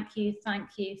say thank you,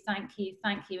 thank you, thank you,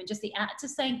 thank you. And just the act of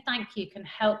saying thank you can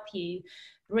help you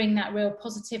bring that real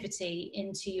positivity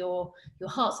into your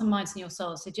hearts and minds and your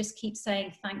souls. So just keep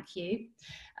saying thank you.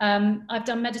 I've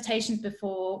done meditations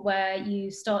before where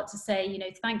you start to say, you know,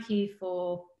 thank you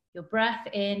for your breath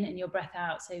in and your breath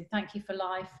out. So thank you for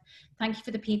life. Thank you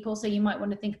for the people. So you might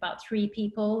want to think about 3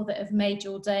 people that have made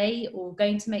your day or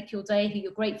going to make your day, who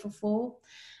you're grateful for.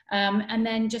 And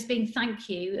then just being thank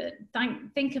you.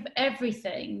 Think of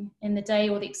everything in the day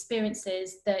or the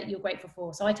experiences that you're grateful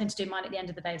for. So I tend to do mine at the end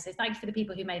of the day. So thank you for the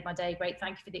people who made my day great.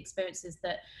 Thank you for the experiences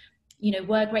that, you know,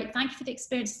 were great. Thank you for the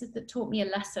experiences that taught me a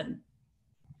lesson.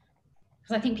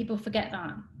 Because I think people forget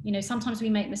that. You know, sometimes we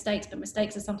make mistakes, but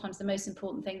mistakes are sometimes the most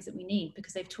important things that we need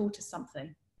because they've taught us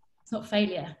something. It's not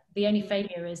failure. The only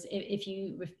failure is if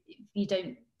you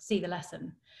don't see the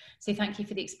lesson. So thank you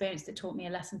for the experience that taught me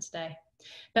a lesson today.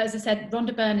 But as I said,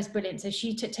 Rhonda Byrne is brilliant. So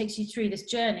she takes you through this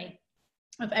journey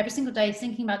of every single day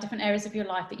thinking about different areas of your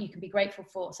life that you can be grateful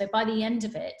for. So by the end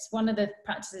of it, one of the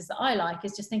practices that I like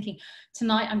is just thinking,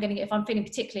 tonight I'm going to, if I'm feeling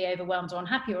particularly overwhelmed or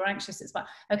unhappy or anxious, it's about,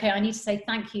 okay, I need to say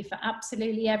thank you for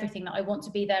absolutely everything that I want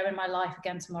to be there in my life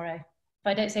again tomorrow. If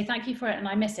I don't say thank you for it and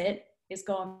I miss it, it's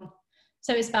gone.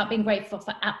 So it's about being grateful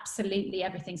for absolutely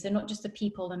everything. So not just the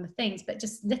people and the things, but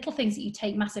just little things that you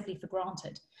take massively for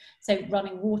granted. So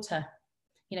running water,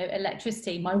 you know,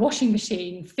 electricity, my washing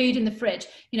machine, food in the fridge,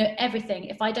 you know, everything.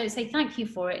 If I don't say thank you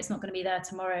for it, it's not going to be there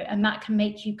tomorrow. And that can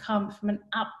make you come from an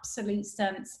absolute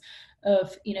sense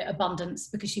of, you know, abundance,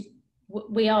 because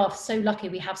we are so lucky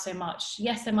we have so much.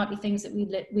 Yes, there might be things that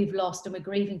we've lost and we're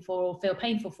grieving for or feel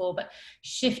painful for, but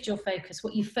shift your focus.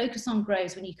 What you focus on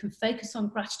grows. When you can focus on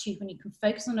gratitude, when you can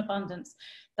focus on abundance,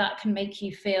 that can make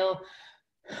you feel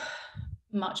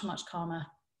much, much calmer.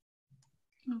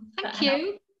 Thank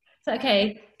you. So,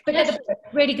 okay, but get the book.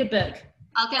 Really good book.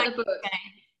 I'll get the book.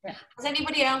 Yeah. Has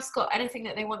anybody else got anything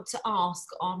that they want to ask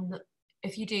on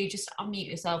if you do, just unmute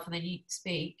yourself and then you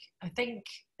speak. I think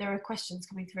there are questions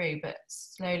coming through, but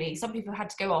slowly. Some people had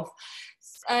to go off.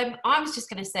 I was just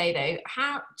going to say though,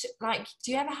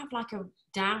 do you ever have like a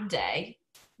down day?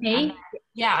 Me?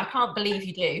 Yeah, I can't believe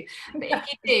you do. But if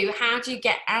you do, how do you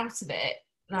get out of it?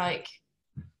 Like,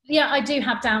 yeah, I do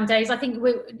have down days. I think it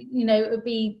would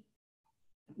be.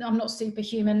 I'm not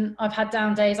superhuman. I've had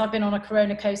down days. I've been on a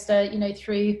roller coaster.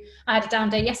 I had a down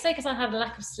day yesterday because I had a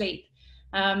lack of sleep.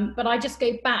 But I just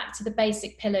go back to the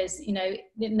basic pillars.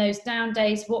 In those down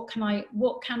days, what can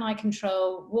I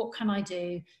control? What can I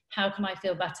do? How can I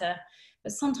feel better?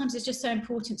 But sometimes it's just so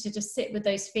important to just sit with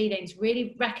those feelings,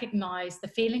 really recognize the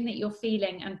feeling that you're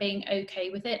feeling and being okay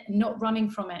with it, not running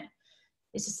from it.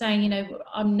 It's just saying,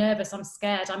 I'm nervous, I'm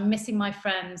scared, I'm missing my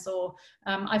friends, or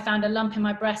I found a lump in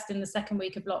my breast in the second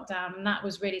week of lockdown, and that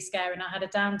was really scary. And I had a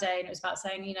down day, and it was about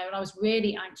saying, and I was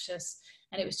really anxious,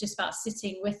 and it was just about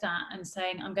sitting with that and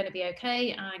saying, I'm going to be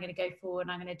okay, and I'm going to go forward,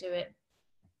 and I'm going to do it.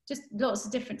 Just lots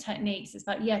of different techniques. It's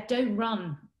like, don't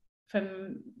run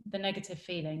from the negative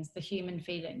feelings, the human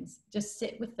feelings. Just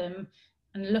sit with them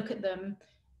and look at them,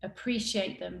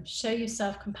 appreciate them, show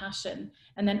yourself compassion,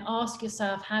 and then ask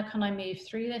yourself, how can I move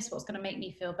through this? What's going to make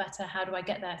me feel better? How do I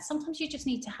get there? Sometimes you just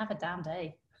need to have a down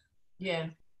day. Yeah,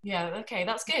 okay,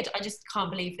 that's good. I just can't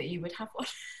believe that you would have one.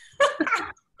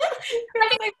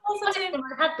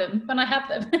 When I have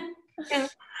them. Yeah.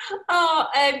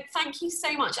 Thank you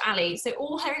so much, Ali. So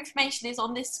all her information is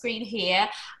on this screen here,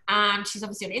 and she's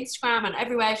obviously on Instagram and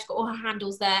everywhere. She's got all her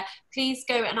handles there. Please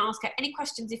go and ask her any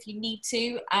questions if you need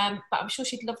to, but I'm sure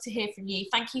she'd love to hear from you.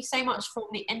 Thank you so much from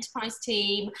the Enterprise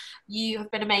team. You have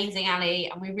been amazing, Ali,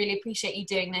 and we really appreciate you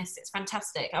doing this. It's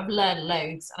fantastic. I've learned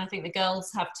loads, and I think the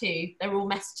girls have too. They're all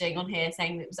messaging on here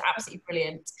saying it was absolutely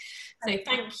brilliant. So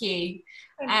thank you.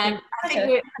 I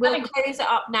think we'll close it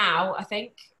up now. I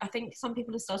think some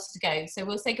people have started to go, so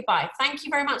we'll say goodbye. Thank you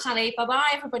very much, Ali. Bye bye,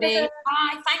 everybody.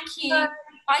 Bye. Thank you.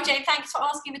 Bye, Jane. Thanks for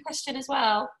asking the question as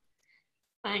well.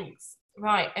 Thanks.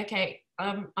 Right. Okay.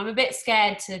 I'm a bit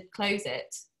scared to close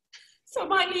it, so I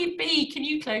might leave B. Can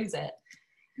you close it?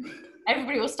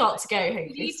 Everybody will start to go.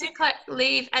 Hopefully. You need to click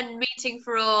leave and meeting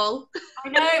for all. I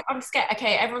know. I'm scared.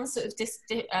 Okay. Everyone's sort of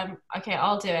okay.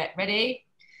 I'll do it. Ready?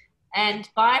 And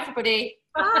bye, everybody.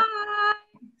 Bye.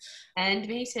 End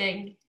meeting.